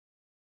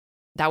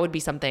 That would be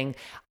something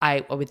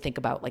I would think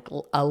about, like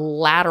a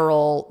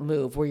lateral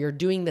move where you're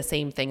doing the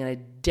same thing in a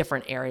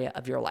different area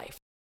of your life.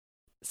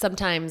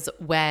 Sometimes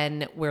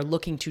when we're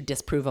looking to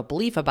disprove a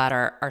belief about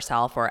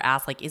ourselves or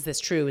ask, like, is this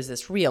true? Is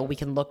this real? We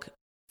can look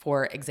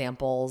for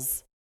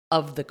examples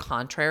of the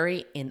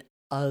contrary in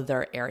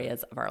other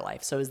areas of our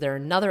life. So is there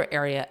another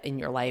area in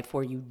your life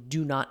where you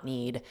do not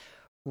need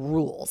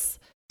rules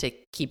to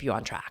keep you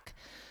on track?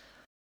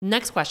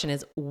 Next question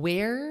is,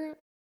 where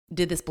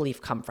did this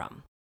belief come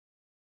from?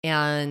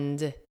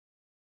 And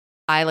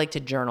I like to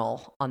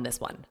journal on this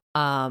one.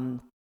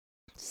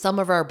 Some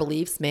of our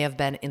beliefs may have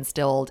been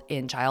instilled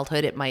in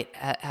childhood. It might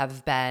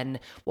have been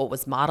what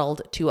was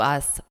modeled to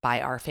us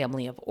by our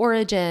family of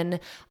origin.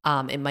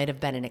 It might have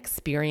been an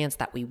experience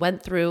that we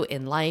went through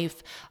in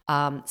life.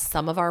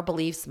 Some of our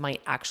beliefs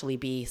might actually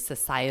be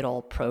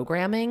societal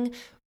programming.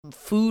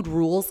 Food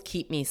rules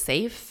keep me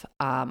safe.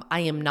 I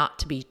am not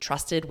to be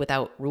trusted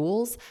without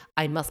rules.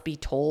 I must be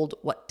told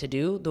what to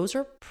do. Those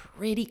are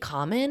pretty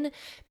common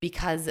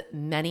because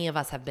many of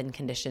us have been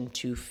conditioned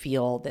to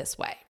feel this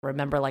way.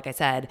 Remember, like I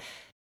said,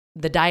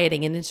 the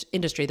dieting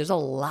industry, there's a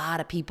lot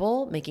of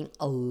people making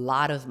a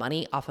lot of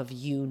money off of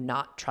you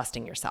not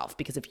trusting yourself.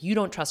 Because if you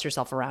don't trust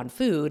yourself around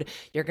food,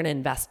 you're going to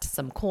invest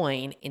some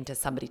coin into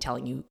somebody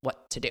telling you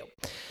what to do.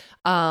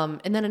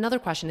 And then another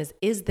question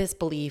is this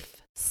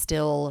belief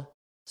still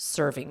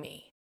serving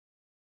me?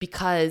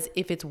 Because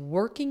if it's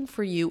working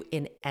for you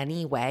in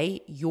any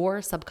way,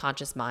 your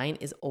subconscious mind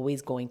is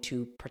always going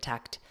to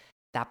protect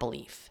that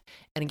belief.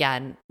 And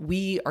again,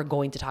 we are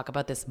going to talk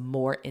about this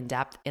more in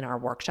depth in our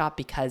workshop,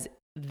 because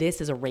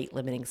this is a rate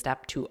limiting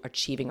step to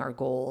achieving our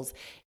goals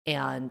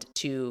and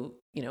to,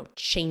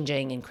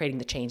 changing and creating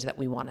the change that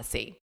we want to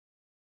see.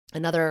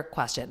 Another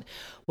question: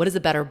 what is a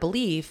better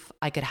belief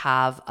I could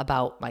have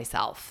about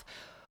myself?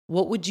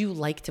 What would you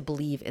like to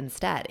believe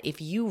instead?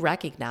 If you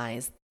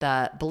recognize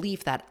the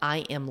belief that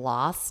I am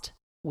lost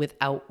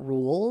without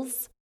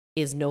rules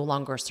is no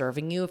longer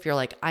serving you, if you're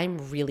like,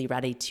 I'm really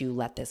ready to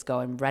let this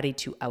go, I'm ready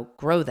to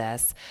outgrow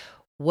this,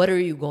 what are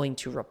you going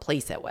to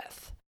replace it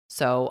with?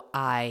 So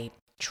I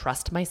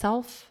trust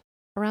myself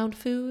around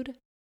food.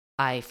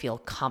 I feel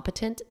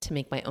competent to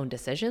make my own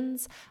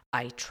decisions.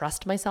 I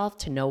trust myself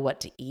to know what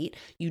to eat.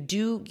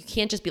 You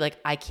can't just be like,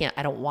 I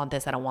don't want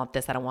this, I don't want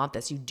this, I don't want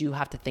this. You do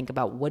have to think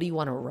about, what do you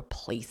want to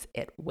replace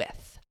it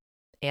with?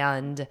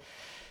 And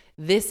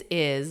this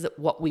is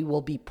what we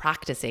will be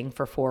practicing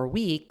for 4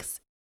 weeks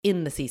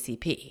in the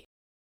CCP.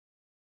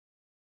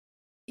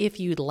 If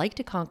you'd like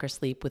to conquer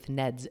sleep with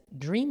Ned's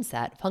Dream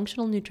Set,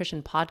 Functional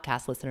Nutrition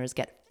Podcast listeners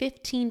get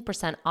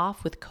 15%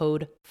 off with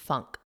code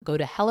FUNK. Go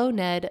to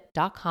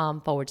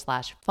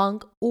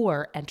helloned.com/funk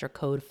or enter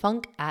code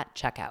FUNK at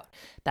checkout.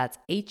 That's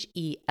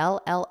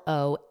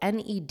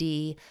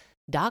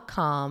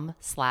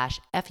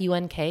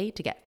HELLONED.com/FUNK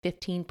to get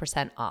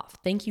 15% off.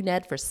 Thank you,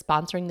 Ned, for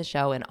sponsoring the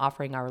show and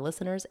offering our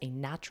listeners a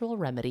natural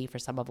remedy for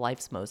some of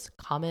life's most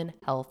common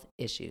health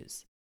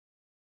issues.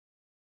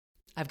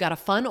 I've got a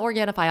fun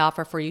Organifi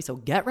offer for you, so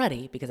get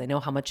ready, because I know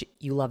how much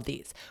you love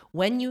these.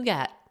 When you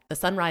get the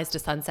Sunrise to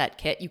Sunset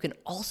kit, you can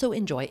also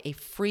enjoy a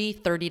free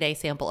 30-day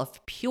sample of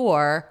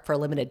Pure for a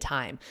limited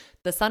time.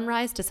 The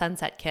Sunrise to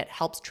Sunset kit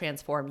helps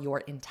transform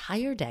your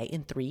entire day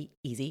in 3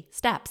 easy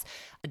steps: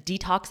 a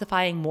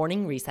detoxifying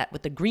morning reset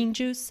with the green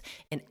juice,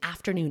 an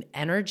afternoon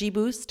energy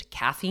boost,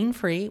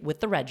 caffeine-free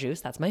with the red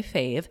juice, that's my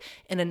fave,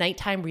 and a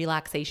nighttime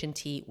relaxation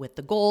tea with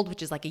the gold,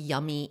 which is like a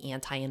yummy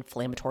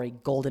anti-inflammatory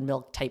golden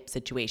milk type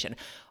situation.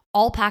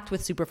 All packed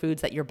with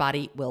superfoods that your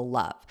body will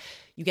love.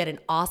 You get an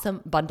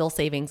awesome bundle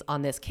savings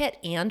on this kit,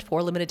 and for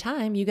a limited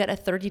time, you get a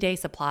 30-day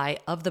supply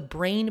of the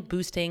Brain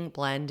Boosting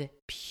Blend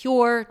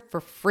Pure for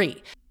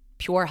free.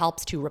 Pure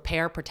helps to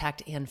repair,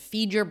 protect, and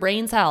feed your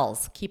brain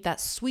cells. Keep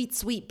that sweet,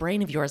 sweet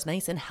brain of yours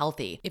nice and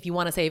healthy. If you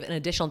want to save an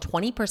additional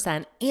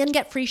 20% and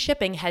get free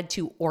shipping, head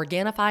to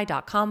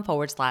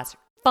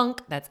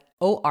Organifi.com/funk. That's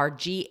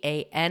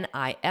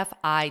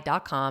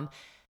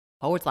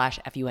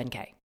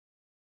Organifi.com/FUNK.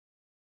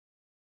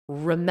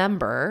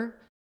 Remember,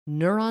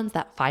 neurons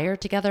that fire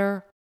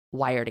together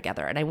wire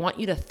together. And I want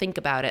you to think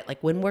about it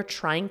like when we're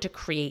trying to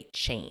create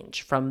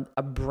change from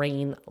a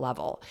brain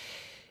level,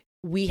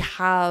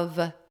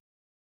 I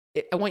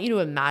want you to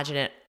imagine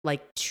it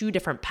like 2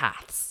 different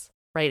paths,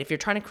 right? If you're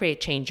trying to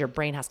create change, your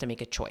brain has to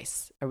make a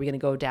choice. Are we going to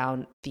go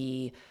down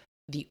the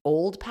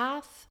old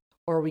path,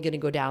 or are we going to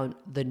go down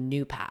the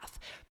new path?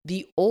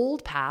 The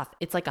old path,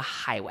 it's like a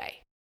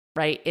highway,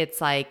 right? It's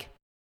like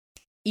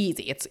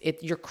easy.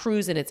 You're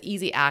cruising, it's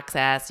easy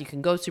access, you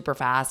can go super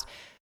fast.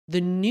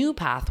 The new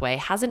pathway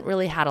hasn't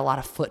really had a lot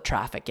of foot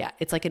traffic yet.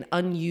 It's like an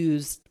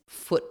unused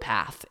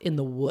footpath in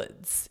the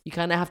woods. You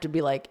kind of have to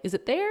be like, is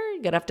it there?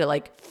 You're gonna have to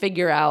like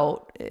figure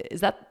out,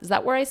 is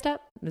that where I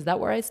step? Is that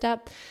where I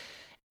step?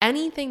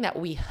 Anything that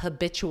we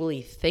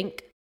habitually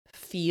think,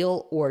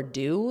 feel, or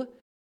do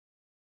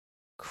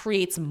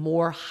creates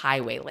more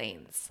highway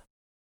lanes.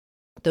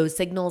 Those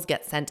signals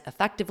get sent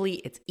effectively.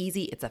 It's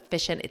easy, it's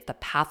efficient, it's the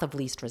path of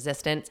least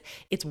resistance.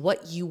 It's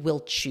what you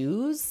will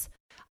choose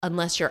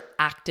unless you're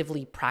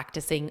actively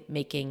practicing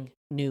making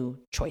new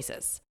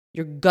choices.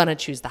 You're gonna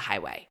choose the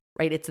highway,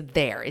 right? It's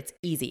there, it's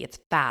easy, it's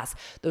fast.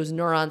 Those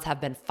neurons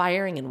have been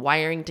firing and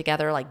wiring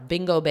together like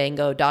bingo,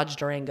 bango, Dodge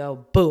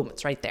Durango, boom,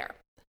 it's right there.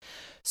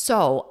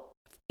 So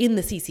in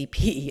the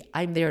CCP,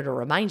 I'm there to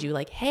remind you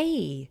like,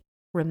 hey,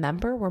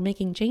 remember, we're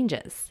making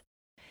changes.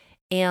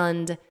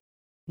 And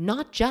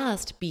not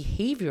just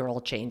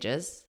behavioral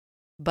changes,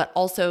 but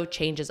also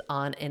changes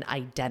on an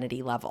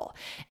identity level.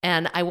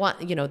 And I want,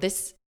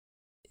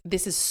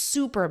 this is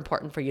super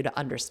important for you to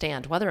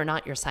understand. Whether or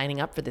not you're signing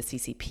up for the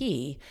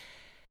CCP,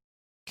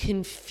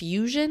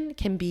 confusion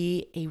can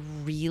be a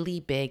really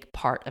big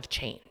part of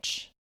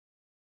change.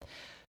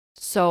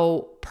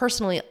 So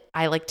personally,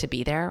 I like to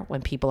be there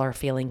when people are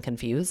feeling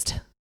confused,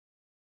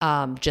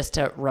 just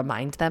to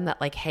remind them that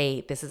like,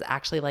 hey, this is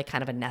actually like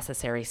kind of a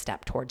necessary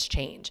step towards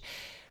change.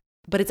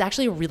 But it's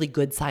actually a really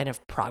good sign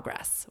of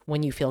progress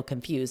when you feel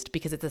confused,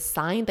 because it's a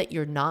sign that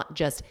you're not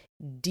just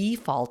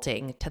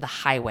defaulting to the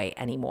highway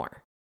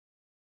anymore.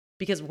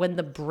 Because when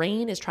the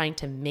brain is trying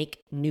to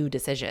make new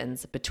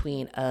decisions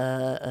between,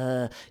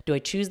 do I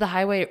choose the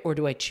highway or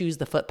do I choose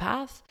the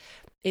footpath?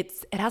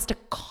 it has to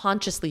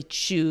consciously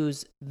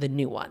choose the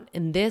new one.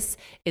 And this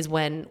is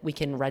when we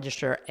can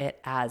register it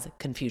as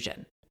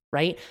confusion,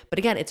 right? But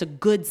again, it's a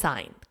good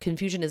sign.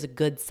 Confusion is a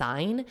good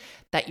sign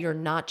that you're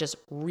not just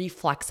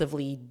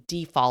reflexively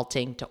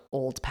defaulting to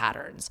old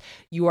patterns.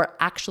 You are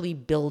actually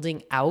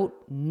building out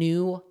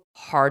new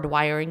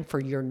hardwiring for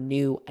your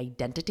new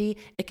identity.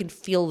 It can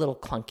feel a little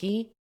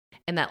clunky,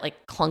 and that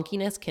like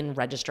clunkiness can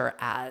register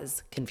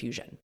as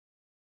confusion.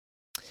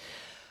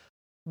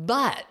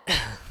 But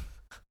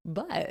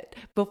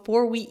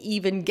before we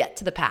even get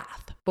to the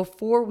path,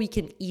 before we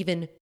can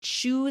even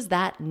choose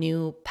that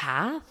new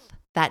path,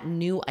 that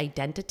new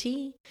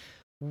identity,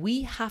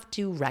 we have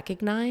to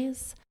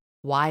recognize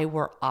why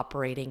we're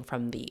operating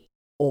from the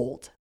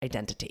old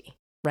identity,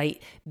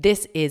 right?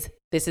 This is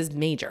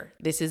major.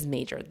 This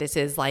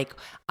is like,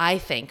 I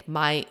think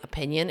my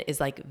opinion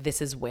is like,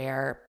 this is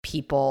where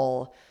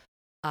people,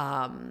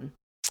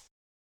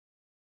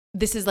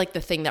 this is like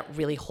the thing that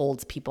really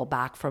holds people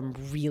back from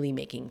really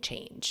making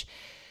change.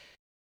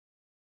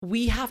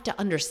 We have to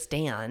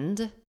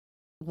understand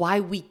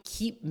why we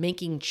keep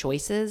making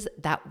choices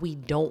that we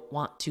don't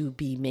want to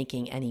be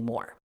making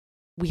anymore.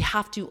 We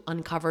have to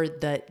uncover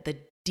the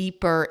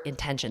deeper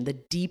intention, the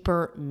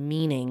deeper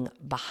meaning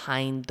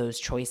behind those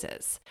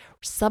choices.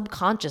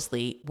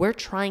 Subconsciously, we're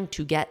trying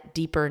to get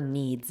deeper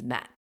needs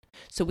met.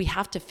 So we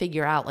have to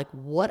figure out like,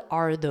 what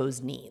are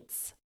those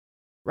needs?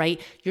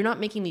 Right? You're not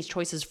making these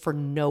choices for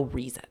no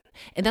reason.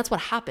 And that's what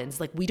happens.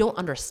 Like, we don't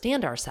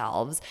understand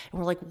ourselves and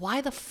we're like,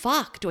 why the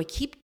fuck do I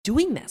keep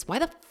doing this? Why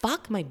the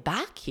fuck am I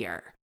back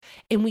here?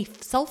 And we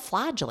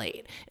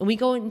self-flagellate and we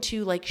go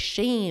into like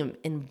shame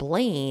and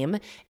blame.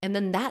 And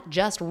then that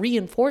just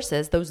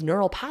reinforces those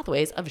neural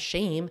pathways of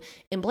shame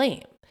and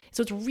blame.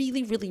 So it's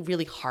really, really,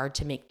 really hard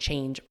to make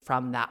change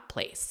from that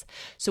place.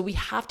 So we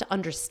have to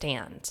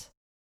understand,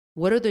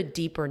 what are the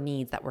deeper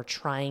needs that we're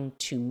trying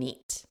to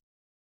meet?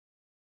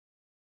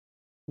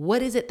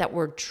 What is it that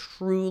we're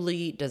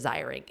truly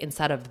desiring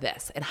instead of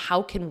this? And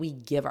how can we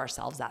give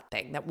ourselves that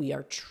thing that we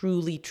are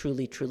truly,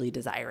 truly, truly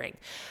desiring?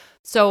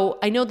 So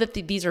I know that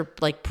these are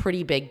like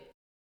pretty big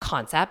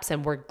concepts,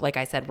 and like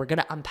I said, we're going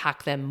to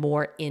unpack them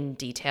more in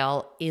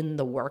detail in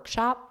the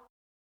workshop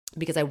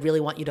because I really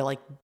want you to like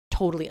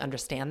totally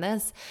understand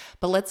this.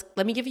 But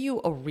let me give you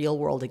a real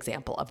world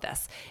example of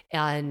this.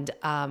 And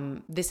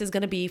this is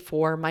going to be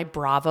for my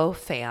Bravo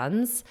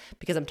fans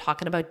because I'm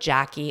talking about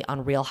Jackie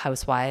on Real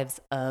Housewives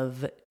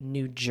of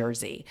New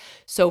Jersey.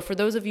 So for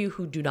those of you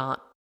who do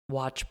not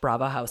watch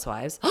Bravo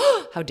Housewives,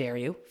 how dare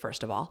you,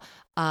 first of all.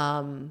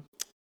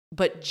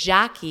 But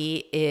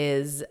Jackie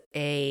is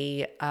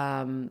a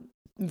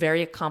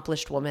very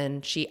accomplished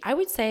woman. I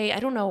would say, I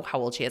don't know how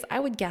old she is. I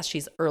would guess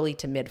she's early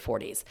to mid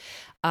 40s.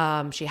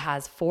 She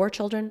has 4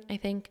 children, I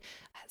think,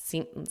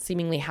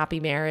 seemingly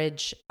happy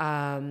marriage.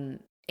 And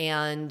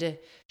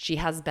she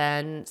has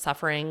been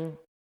suffering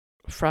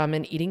from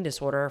an eating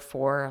disorder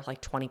for like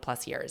 20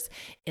 plus years.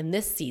 In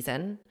this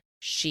season,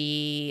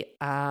 she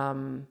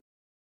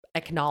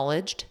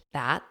acknowledged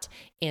that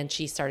and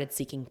she started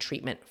seeking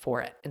treatment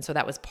for it. And so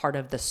that was part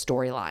of the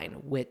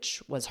storyline,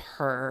 which was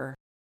her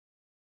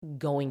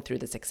going through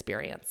this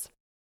experience.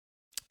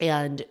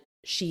 And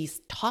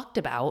she's talked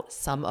about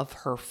some of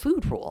her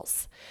food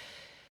rules.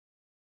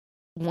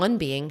 One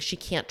being she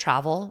can't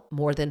travel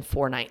more than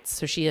 4 nights.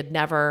 So she had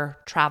never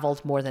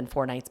traveled more than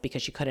 4 nights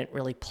because she couldn't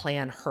really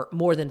plan her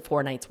more than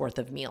 4 nights worth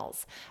of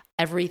meals.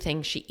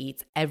 Everything she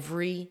eats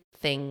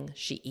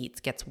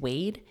gets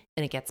weighed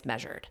and it gets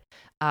measured.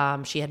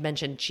 She had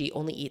mentioned she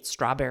only eats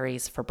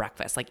strawberries for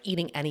breakfast. Like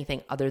eating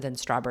anything other than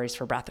strawberries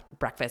for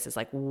breakfast is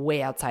like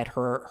way outside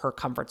her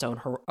comfort zone,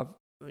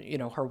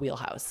 her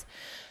wheelhouse.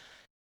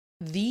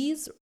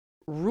 These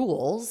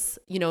rules,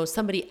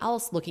 somebody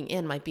else looking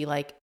in might be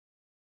like,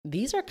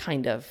 these are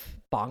kind of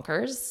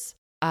bonkers.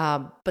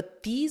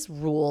 But these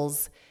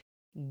rules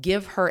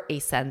give her a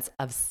sense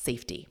of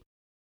safety.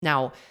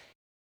 Now,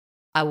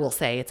 I will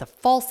say it's a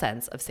false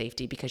sense of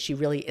safety because she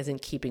really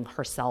isn't keeping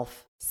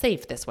herself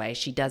safe this way.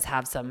 She does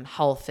have some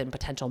health and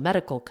potential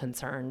medical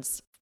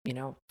concerns,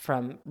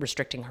 from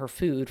restricting her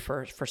food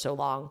for so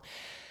long.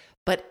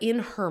 But in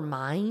her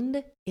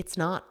mind, it's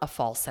not a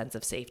false sense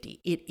of safety.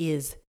 It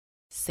is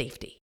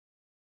safety.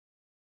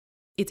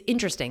 It's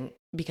interesting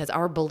because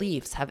our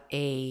beliefs have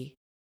a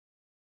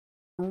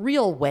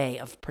real way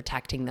of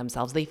protecting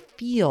themselves. They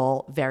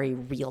feel very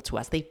real to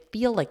us. They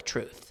feel like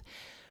truth.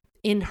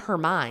 In her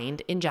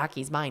mind, in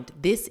Jackie's mind,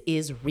 this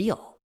is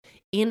real.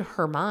 In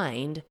her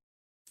mind,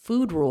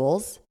 food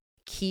rules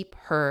keep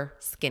her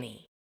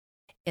skinny.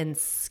 And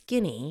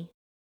skinny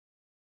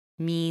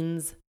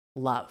means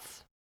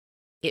love.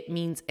 It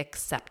means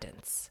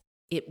acceptance.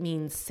 It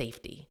means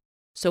safety.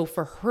 So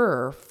for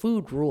her,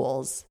 food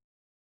rules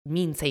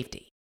mean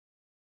safety.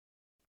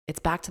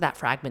 It's back to that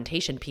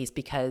fragmentation piece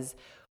because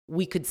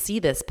we could see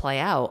this play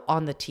out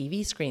on the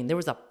TV screen. There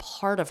was a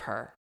part of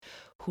her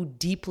who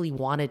deeply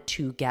wanted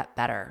to get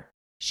better.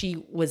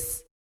 She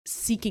was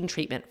seeking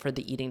treatment for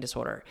the eating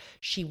disorder.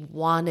 She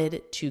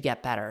wanted to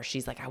get better.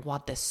 She's like, I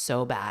want this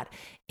so bad.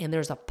 And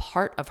there's a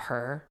part of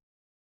her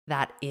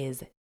that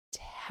is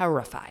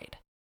terrified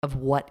of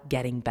what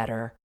getting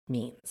better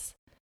means.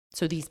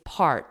 So these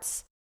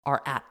parts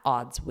are at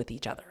odds with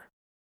each other.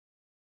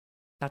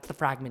 That's the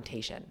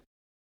fragmentation.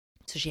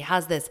 So she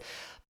has this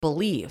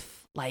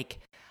belief like,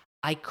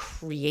 I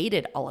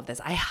created all of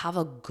this. I have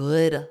a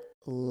good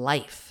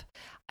life.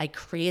 I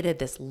created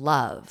this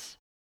love.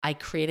 I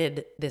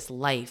created this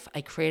life.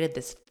 I created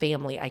this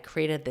family. I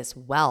created this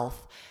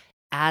wealth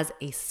as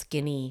a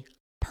skinny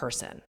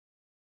person.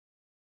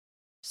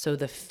 So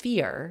the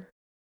fear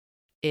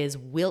is,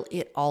 will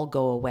it all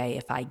go away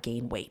if I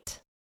gain weight?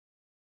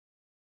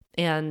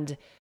 And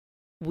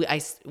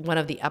one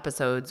of the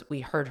episodes, we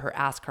heard her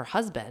ask her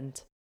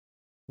husband,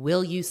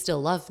 will you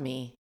still love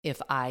me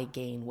if I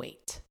gain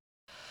weight?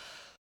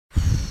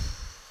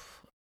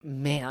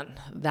 Man,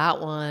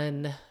 that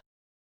one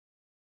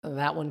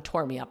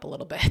tore me up a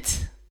little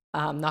bit.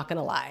 I'm not going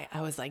to lie.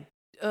 I was like,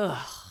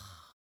 ugh.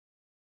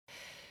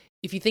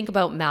 If you think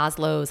about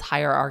Maslow's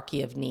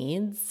hierarchy of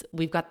needs,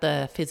 we've got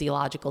the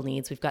physiological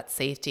needs, we've got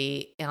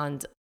safety,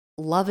 and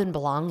love and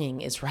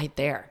belonging is right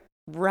there.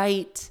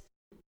 Right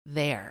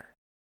there.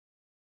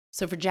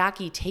 So for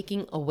Jackie,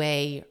 taking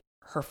away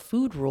her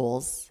food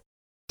rules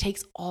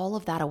takes all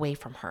of that away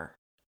from her.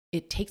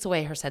 It takes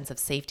away her sense of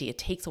safety. It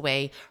takes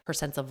away her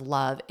sense of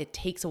love. It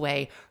takes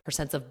away her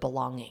sense of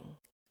belonging.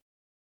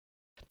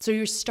 So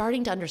you're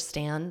starting to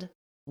understand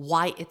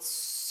why it's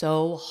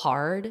so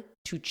hard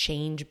to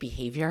change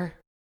behavior,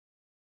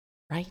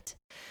 right?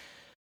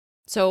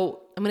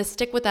 So I'm going to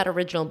stick with that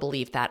original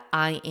belief that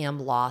I am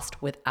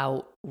lost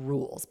without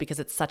rules because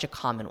it's such a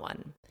common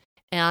one.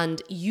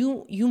 And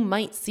you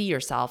might see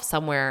yourself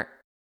somewhere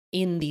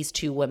in these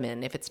two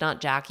women. If it's not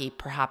Jackie,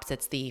 perhaps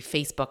it's the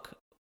Facebook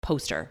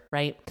poster,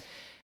 right?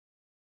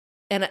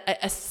 And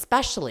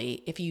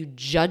especially if you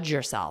judge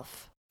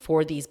yourself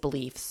for these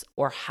beliefs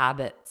or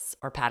habits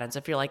or patterns.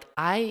 If you're like,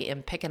 I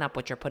am picking up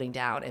what you're putting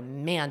down,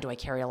 and man, do I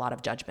carry a lot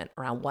of judgment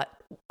around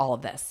all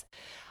of this.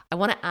 I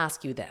want to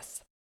ask you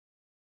this.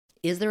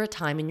 Is there a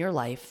time in your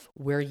life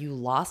where you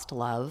lost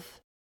love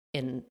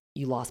and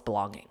you lost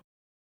belonging?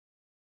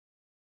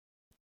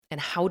 And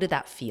how did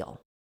that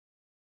feel?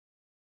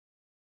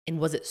 And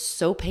was it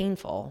so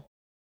painful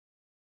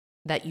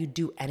that you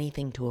do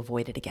anything to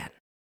avoid it again?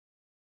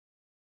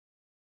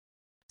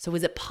 So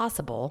is it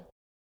possible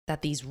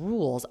that these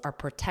rules are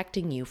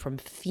protecting you from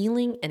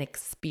feeling and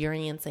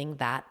experiencing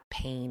that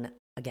pain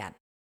again?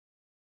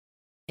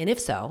 And if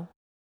so,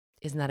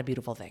 isn't that a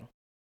beautiful thing?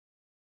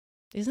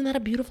 Isn't that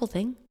a beautiful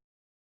thing?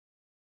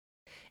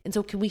 And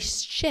so can we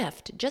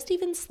shift just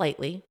even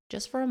slightly,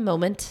 just for a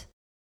moment,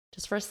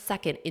 just for a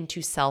second,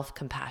 into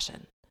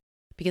self-compassion?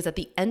 Because at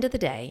the end of the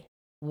day,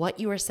 what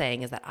you are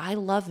saying is that I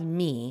love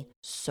me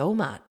so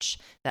much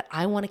that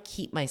I want to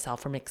keep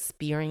myself from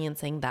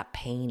experiencing that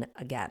pain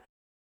again.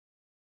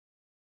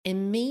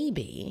 And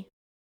maybe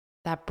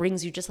that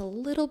brings you just a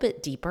little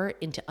bit deeper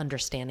into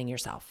understanding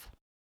yourself.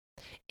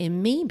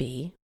 And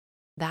maybe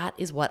that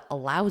is what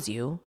allows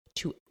you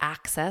to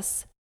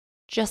access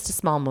just a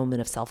small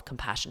moment of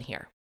self-compassion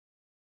here.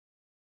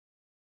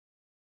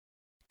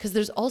 Because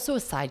there's also a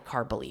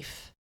sidecar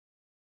belief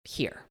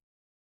here.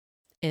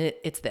 And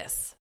it's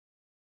this.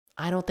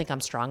 I don't think I'm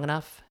strong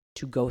enough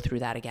to go through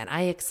that again.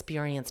 I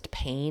experienced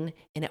pain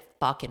and it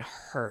fucking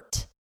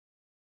hurt.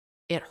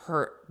 It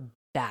hurt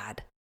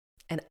bad.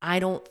 And I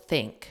don't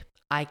think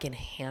I can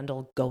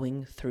handle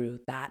going through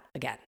that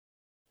again.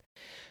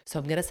 So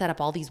I'm going to set up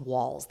all these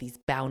walls, these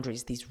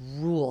boundaries, these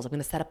rules. I'm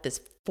going to set up this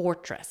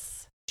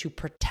fortress to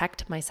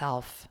protect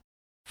myself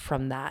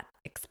from that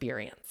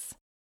experience.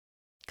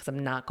 Because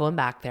I'm not going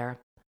back there.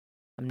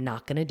 I'm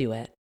not going to do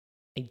it.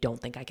 I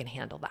don't think I can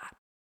handle that.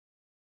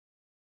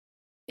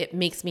 It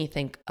makes me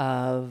think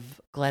of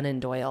Glennon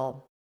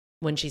Doyle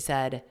when she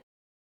said,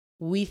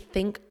 we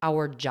think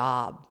our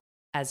job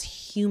as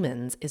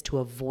humans is to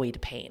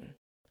avoid pain.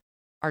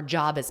 Our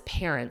job as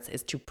parents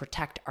is to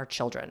protect our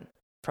children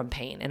from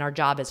pain. And our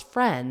job as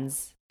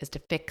friends is to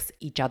fix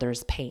each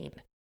other's pain.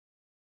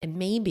 And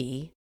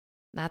maybe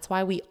that's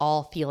why we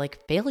all feel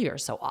like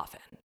failures so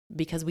often,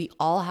 because we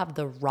all have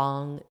the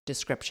wrong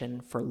description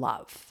for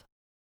love.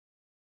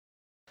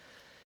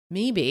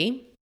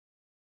 Maybe,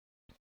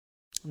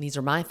 these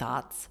are my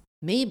thoughts,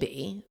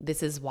 maybe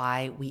this is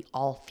why we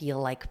all feel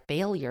like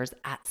failures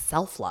at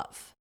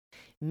self-love.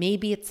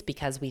 Maybe it's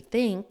because we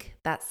think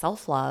that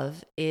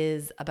self-love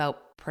is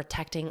about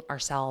protecting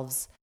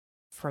ourselves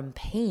from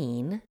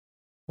pain,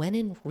 when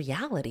in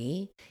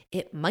reality,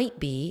 it might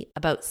be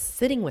about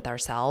sitting with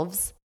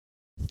ourselves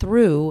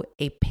through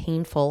a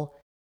painful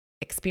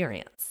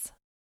experience.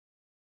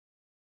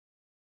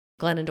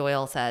 Glennon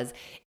Doyle says,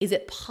 is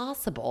it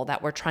possible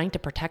that we're trying to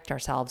protect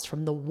ourselves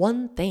from the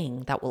one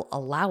thing that will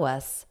allow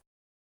us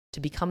to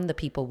become the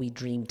people we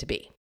dream to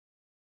be?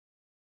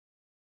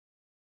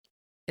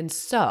 And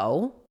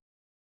so,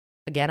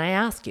 again, I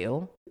ask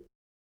you,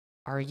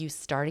 are you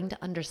starting to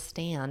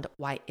understand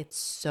why it's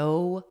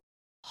so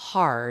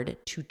hard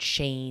to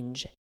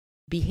change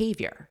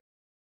behavior?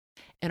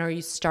 And are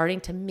you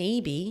starting to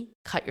maybe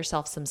cut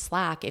yourself some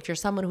slack if you're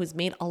someone who's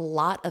made a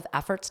lot of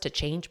efforts to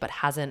change but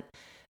hasn't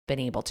been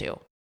able to?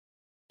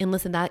 And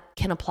listen, that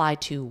can apply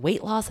to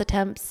weight loss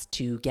attempts,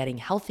 to getting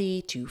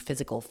healthy, to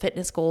physical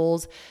fitness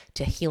goals,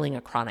 to healing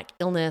a chronic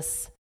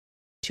illness,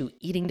 to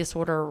eating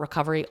disorder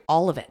recovery,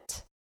 all of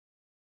it.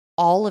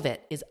 All of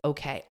it is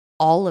okay.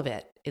 All of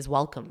it is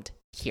welcomed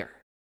here.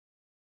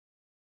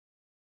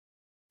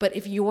 But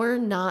if you're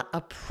not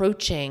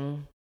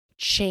approaching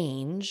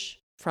change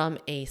from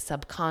a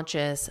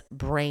subconscious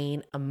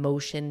brain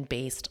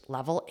emotion-based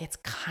level, it's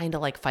kind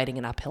of like fighting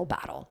an uphill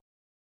battle.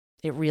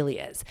 It really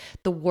is.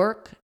 The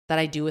work that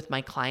I do with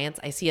my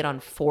clients, I see it on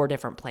 4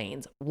 different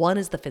planes. 1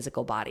 is the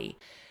physical body,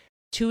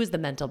 2 is the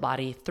mental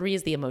body, 3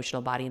 is the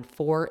emotional body, and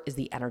 4 is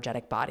the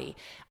energetic body.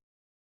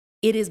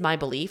 It is my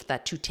belief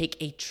that to take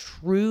a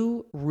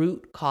true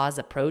root cause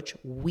approach,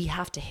 we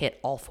have to hit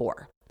all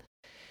 4.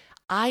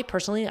 I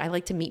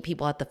like to meet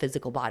people at the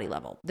physical body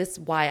level. This is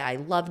why I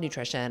love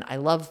nutrition. I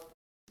love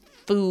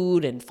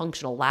food and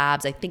functional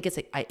labs. I think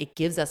it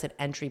gives us an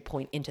entry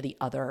point into the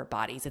other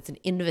bodies. It's an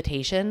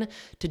invitation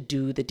to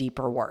do the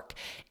deeper work.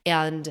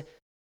 And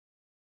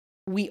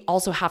we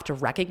also have to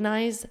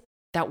recognize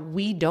that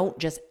we don't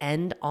just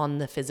end on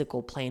the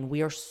physical plane.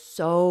 We are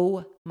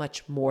so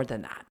much more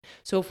than that.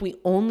 So if we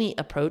only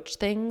approach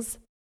things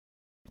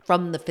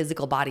from the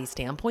physical body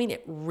standpoint,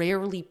 it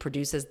rarely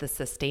produces the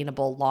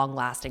sustainable,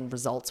 long-lasting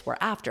results we're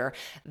after.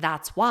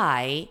 That's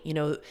why,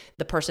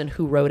 the person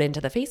who wrote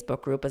into the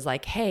Facebook group is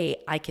like, hey,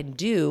 I can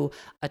do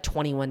a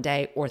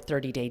 21-day or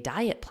 30-day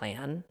diet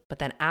plan, but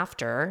then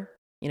after,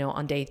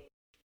 on day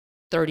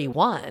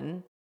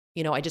 31,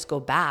 I just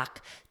go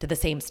back to the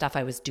same stuff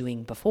I was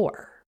doing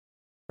before,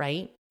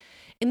 right?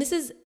 And this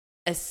is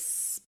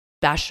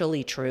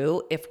especially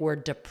true if we're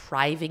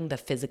depriving the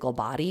physical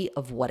body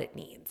of what it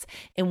needs.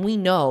 And we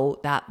know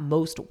that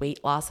most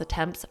weight loss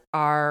attempts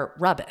are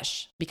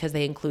rubbish because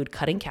they include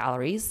cutting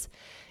calories.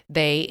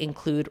 They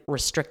include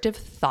restrictive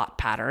thought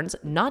patterns,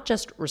 not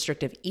just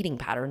restrictive eating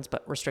patterns,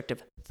 but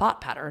restrictive thought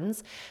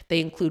patterns.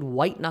 They include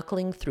white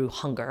knuckling through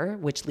hunger,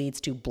 which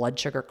leads to blood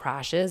sugar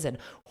crashes and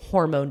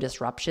hormone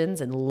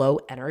disruptions and low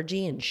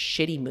energy and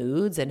shitty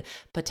moods and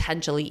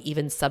potentially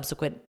even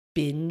subsequent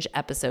binge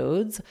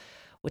episodes,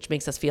 which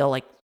makes us feel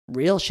like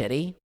real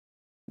shitty,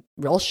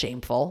 real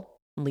shameful,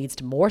 and leads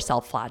to more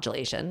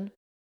self-flagellation.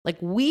 Like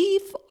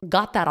we've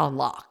got that on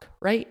lock,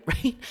 right?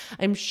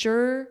 I'm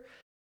sure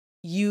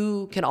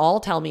you can all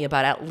tell me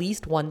about at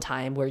least one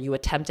time where you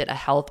attempted a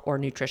health or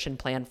nutrition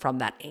plan from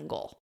that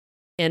angle.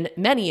 And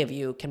many of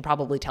you can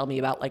probably tell me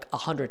about like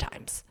 100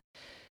 times.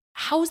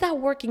 How's that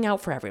working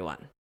out for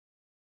everyone?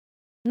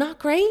 Not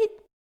great?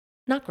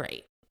 Not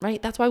great, right?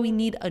 That's why we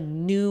need a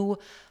new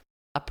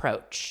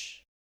approach.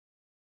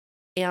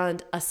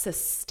 And a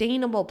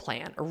sustainable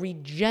plan, a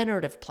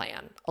regenerative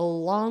plan, a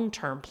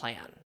long-term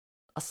plan,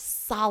 a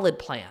solid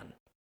plan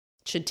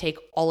should take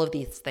all of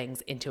these things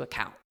into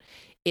account.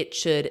 It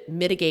should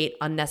mitigate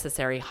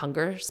unnecessary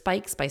hunger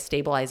spikes by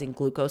stabilizing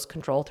glucose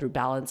control through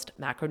balanced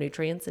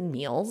macronutrients in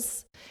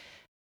meals.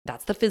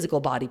 That's the physical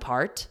body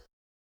part.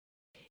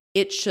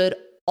 It should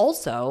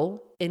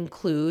also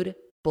include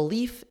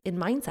belief in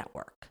mindset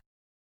work.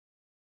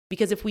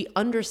 Because if we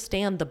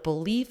understand the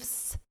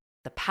beliefs,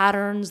 the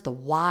patterns, the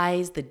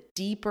whys, the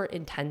deeper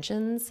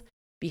intentions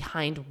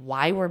behind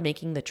why we're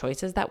making the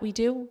choices that we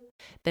do,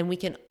 then we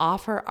can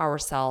offer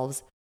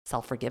ourselves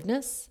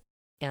self-forgiveness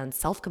and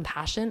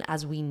self-compassion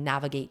as we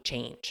navigate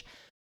change,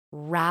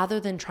 rather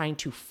than trying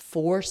to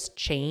force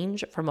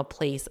change from a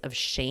place of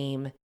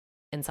shame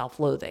and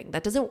self-loathing.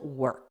 That doesn't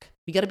work.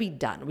 We got to be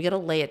done. We got to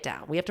lay it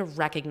down. We have to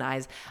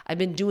recognize I've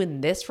been doing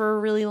this for a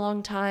really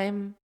long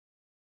time.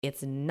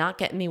 It's not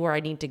getting me where I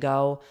need to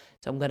go,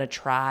 so I'm going to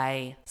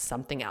try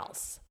something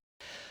else.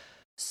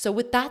 So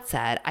with that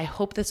said, I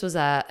hope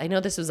I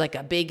know this was like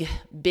a big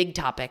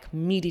topic,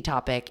 meaty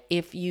topic.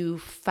 If you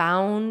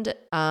found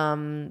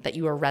that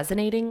you are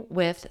resonating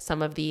with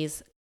some of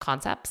these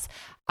concepts,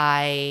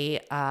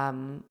 I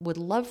would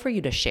love for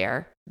you to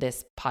share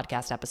this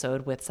podcast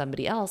episode with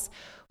somebody else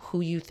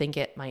who you think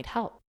it might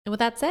help. And with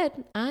that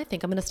said, I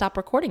think I'm going to stop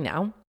recording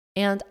now,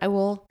 and I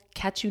will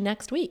catch you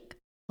next week.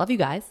 Love you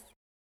guys.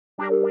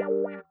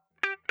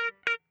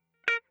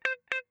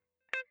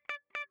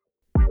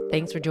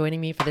 Thanks for joining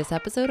me for this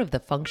episode of the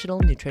Functional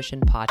Nutrition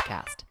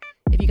Podcast.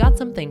 If you got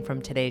something from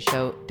today's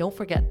show, don't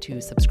forget to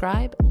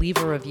subscribe, leave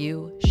a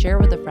review, share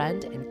with a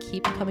friend, and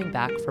keep coming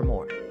back for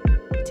more.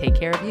 Take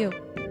care of you.